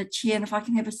that from the chair. And if I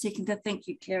can have a seconder, thank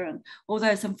you, Karen. All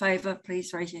those in favour,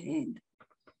 please raise your hand.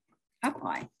 Up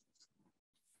high.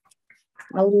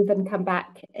 I'll leave and come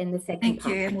back in the second Thank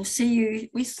you, and we'll see you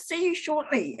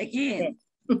shortly again.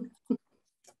 Yeah.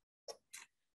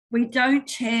 We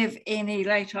don't have any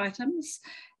late items,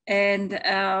 and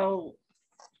our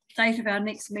date of our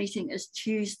next meeting is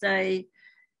Tuesday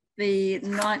the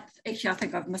 9th. Actually, I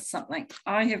think I've missed something.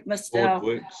 I have missed our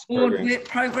board work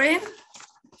program.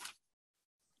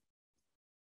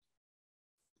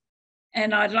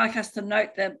 And I'd like us to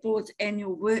note the board's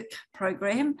annual work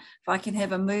program. If I can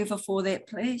have a mover for that,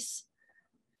 please.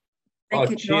 Thank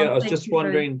you, John. Chair, I was just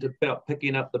wondering about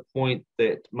picking up the point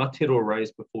that Matero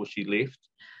raised before she left.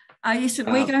 Yes,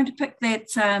 we're going to pick that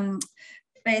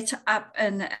up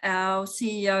in our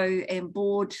CEO and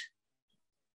board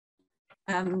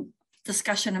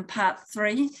discussion in part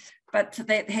 3, but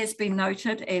that has been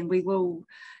noted, and we will,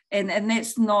 and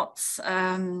that's not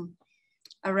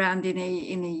around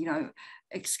any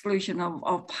exclusion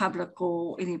of public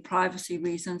or any privacy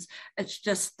reasons. It's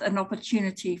just an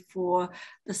opportunity for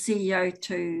the CEO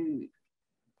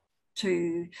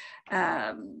to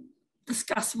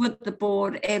discuss with the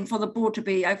board, and for the board to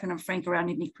be open and frank around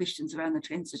any questions around the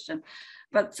transition.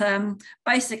 But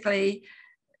basically,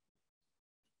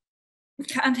 we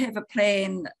can't have a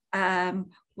plan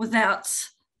without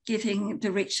getting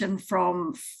direction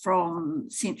from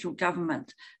central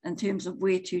government in terms of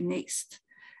where to next.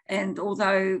 And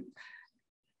although,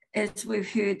 as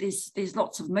we've heard, there's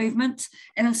lots of movement,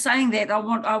 and in saying that,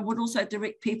 I would also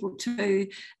direct people to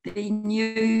the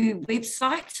new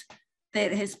website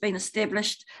that has been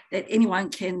established that anyone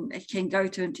can go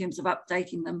to in terms of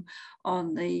updating them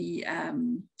on the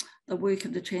work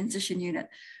of the transition unit.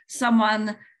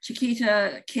 Someone,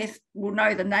 Chiquita Kath, will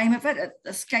know the name of it. It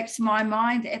escapes my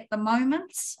mind at the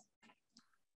moment.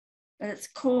 But it's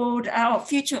called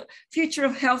Future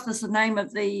of Health is the name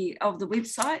of the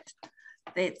website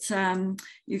that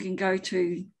you can go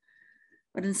to.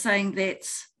 But in saying that,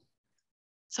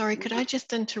 sorry, could I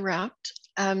just interrupt?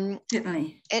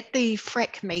 Certainly. At the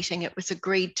FRAC meeting, it was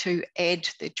agreed to add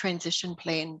the transition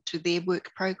plan to their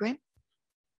work program.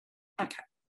 Okay,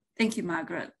 thank you,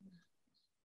 Margaret.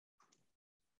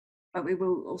 But we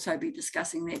will also be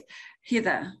discussing that.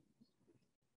 Heather.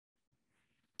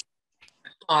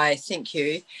 Hi, thank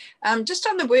you. Just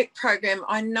on the work program,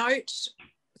 I note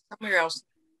somewhere else,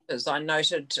 as I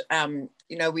noted,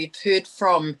 you know, we've heard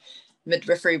from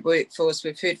midwifery workforce,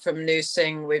 we've heard from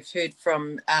nursing, we've heard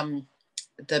from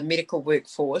the medical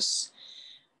workforce.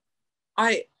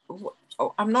 I'm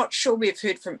not sure we've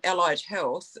heard from allied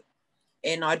health,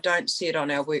 and I don't see it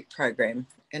on our work program,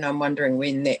 and I'm wondering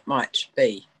when that might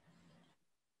be.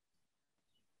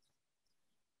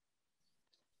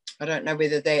 I don't know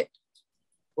whether that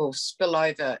will spill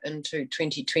over into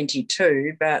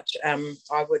 2022, but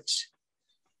I would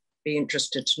be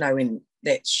interested to know when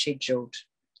that's scheduled.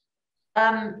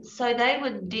 So they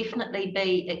would definitely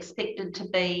be expected to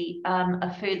be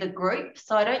a further group.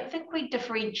 So I don't think we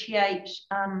differentiate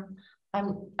in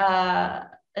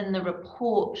the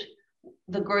report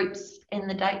the groups and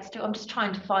the dates. I'm just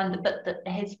trying to find the bit that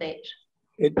has that.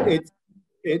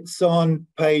 It's on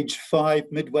page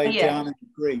 5, midway down in the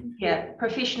green. Yeah,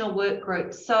 professional work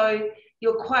groups. So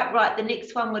you're quite right. The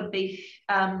next one would be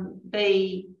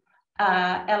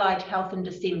allied health in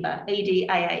December.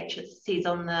 EDAH, it says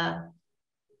on the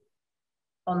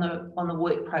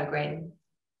work program.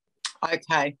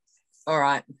 Okay, all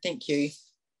right, thank you.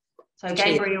 So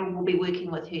Gabriel will be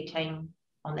working with her team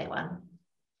on that one.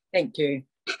 Thank you.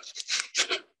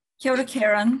 Kia ora,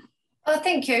 Karen. Oh,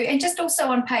 thank you. And just also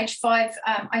on page 5,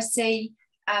 I see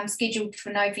scheduled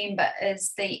for November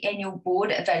is the annual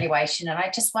board evaluation, and I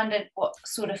just wondered what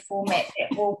sort of format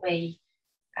it will be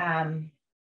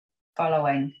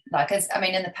following. Like, I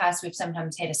mean, in the past we've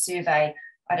sometimes had a survey.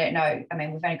 I don't know. I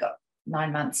mean, we've only got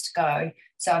 9 months to go,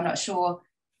 so I'm not sure.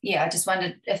 Yeah, I just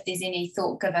wondered if there's any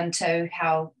thought given to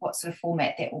what sort of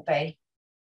format that will be.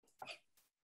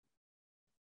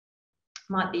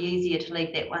 Might be easier to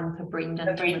leave that one for Brendan.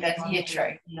 For Brendan, yeah,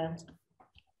 true. Yeah.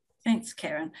 Thanks,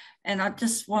 Karen. And I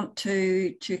just want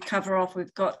to cover off,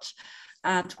 we've got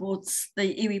towards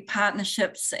the iwi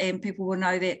partnerships, and people will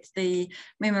know that the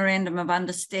Memorandum of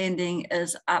Understanding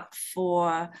is up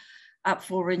for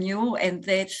renewal, and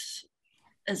that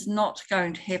is not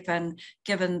going to happen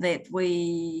given that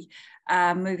we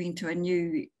are moving to a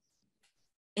new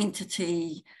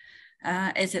entity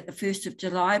as at the 1st of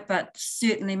July, but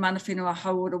certainly Mana Whenua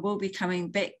Hauora will be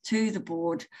coming back to the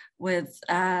board with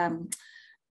their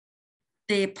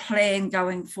plan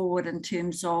going forward in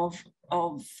terms of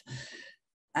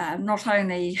not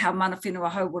only how Mana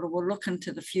Whenua Hauora will look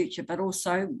into the future, but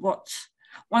also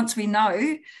once we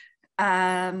know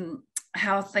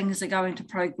how things are going to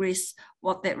progress,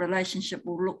 what that relationship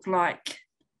will look like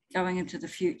going into the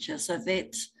future. So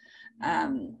that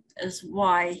is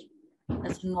why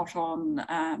it's not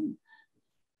on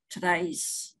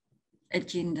today's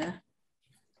agenda.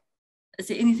 Is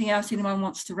there anything else anyone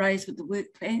wants to raise with the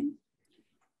work plan?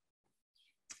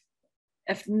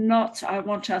 If not, I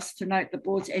want us to note the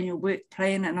board's annual work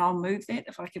plan, and I'll move that.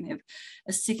 If I can have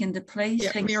a seconder, please.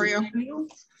 Yeah, thank Muriel. you, Muriel.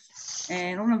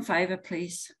 And all in favour,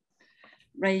 please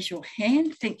raise your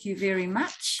hand. Thank you very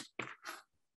much.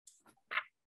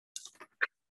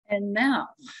 And now,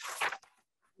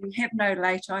 we have no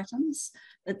late items.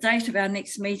 The date of our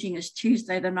next meeting is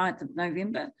Tuesday, the 9th of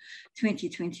November,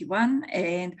 2021,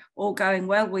 and all going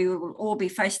well, we will all be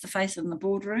face-to-face in the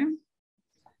boardroom.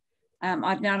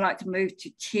 I'd now like to move to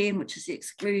 10, which is the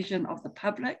exclusion of the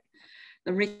public.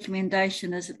 The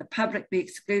recommendation is that the public be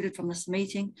excluded from this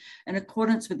meeting in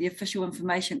accordance with the Official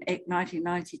Information Act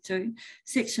 1992,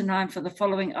 Section 9, for the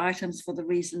following items for the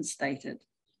reasons stated.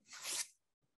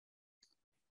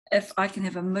 If I can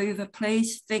have a mover,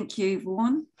 please. Thank you,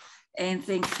 Vaughan. And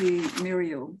thank you,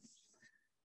 Muriel.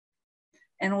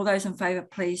 And all those in favour,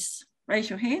 please raise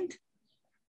your hand.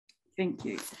 Thank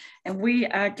you. And we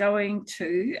are going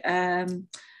to,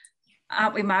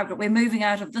 aren't we, Margaret? We're moving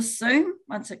out of this Zoom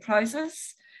once it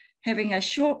closes, having a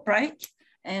short break,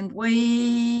 and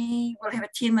we will have a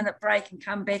 10-minute break and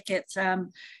come back at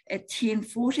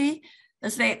 10:40.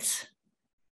 Is that,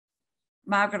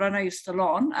 Margaret, I know you're still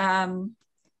on.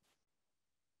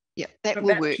 Yeah, that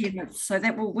will work. So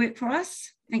that will work for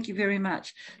us. Thank you very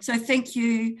much. So thank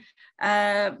you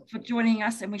for joining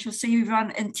us, and we shall see you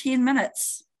everyone in 10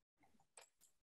 minutes.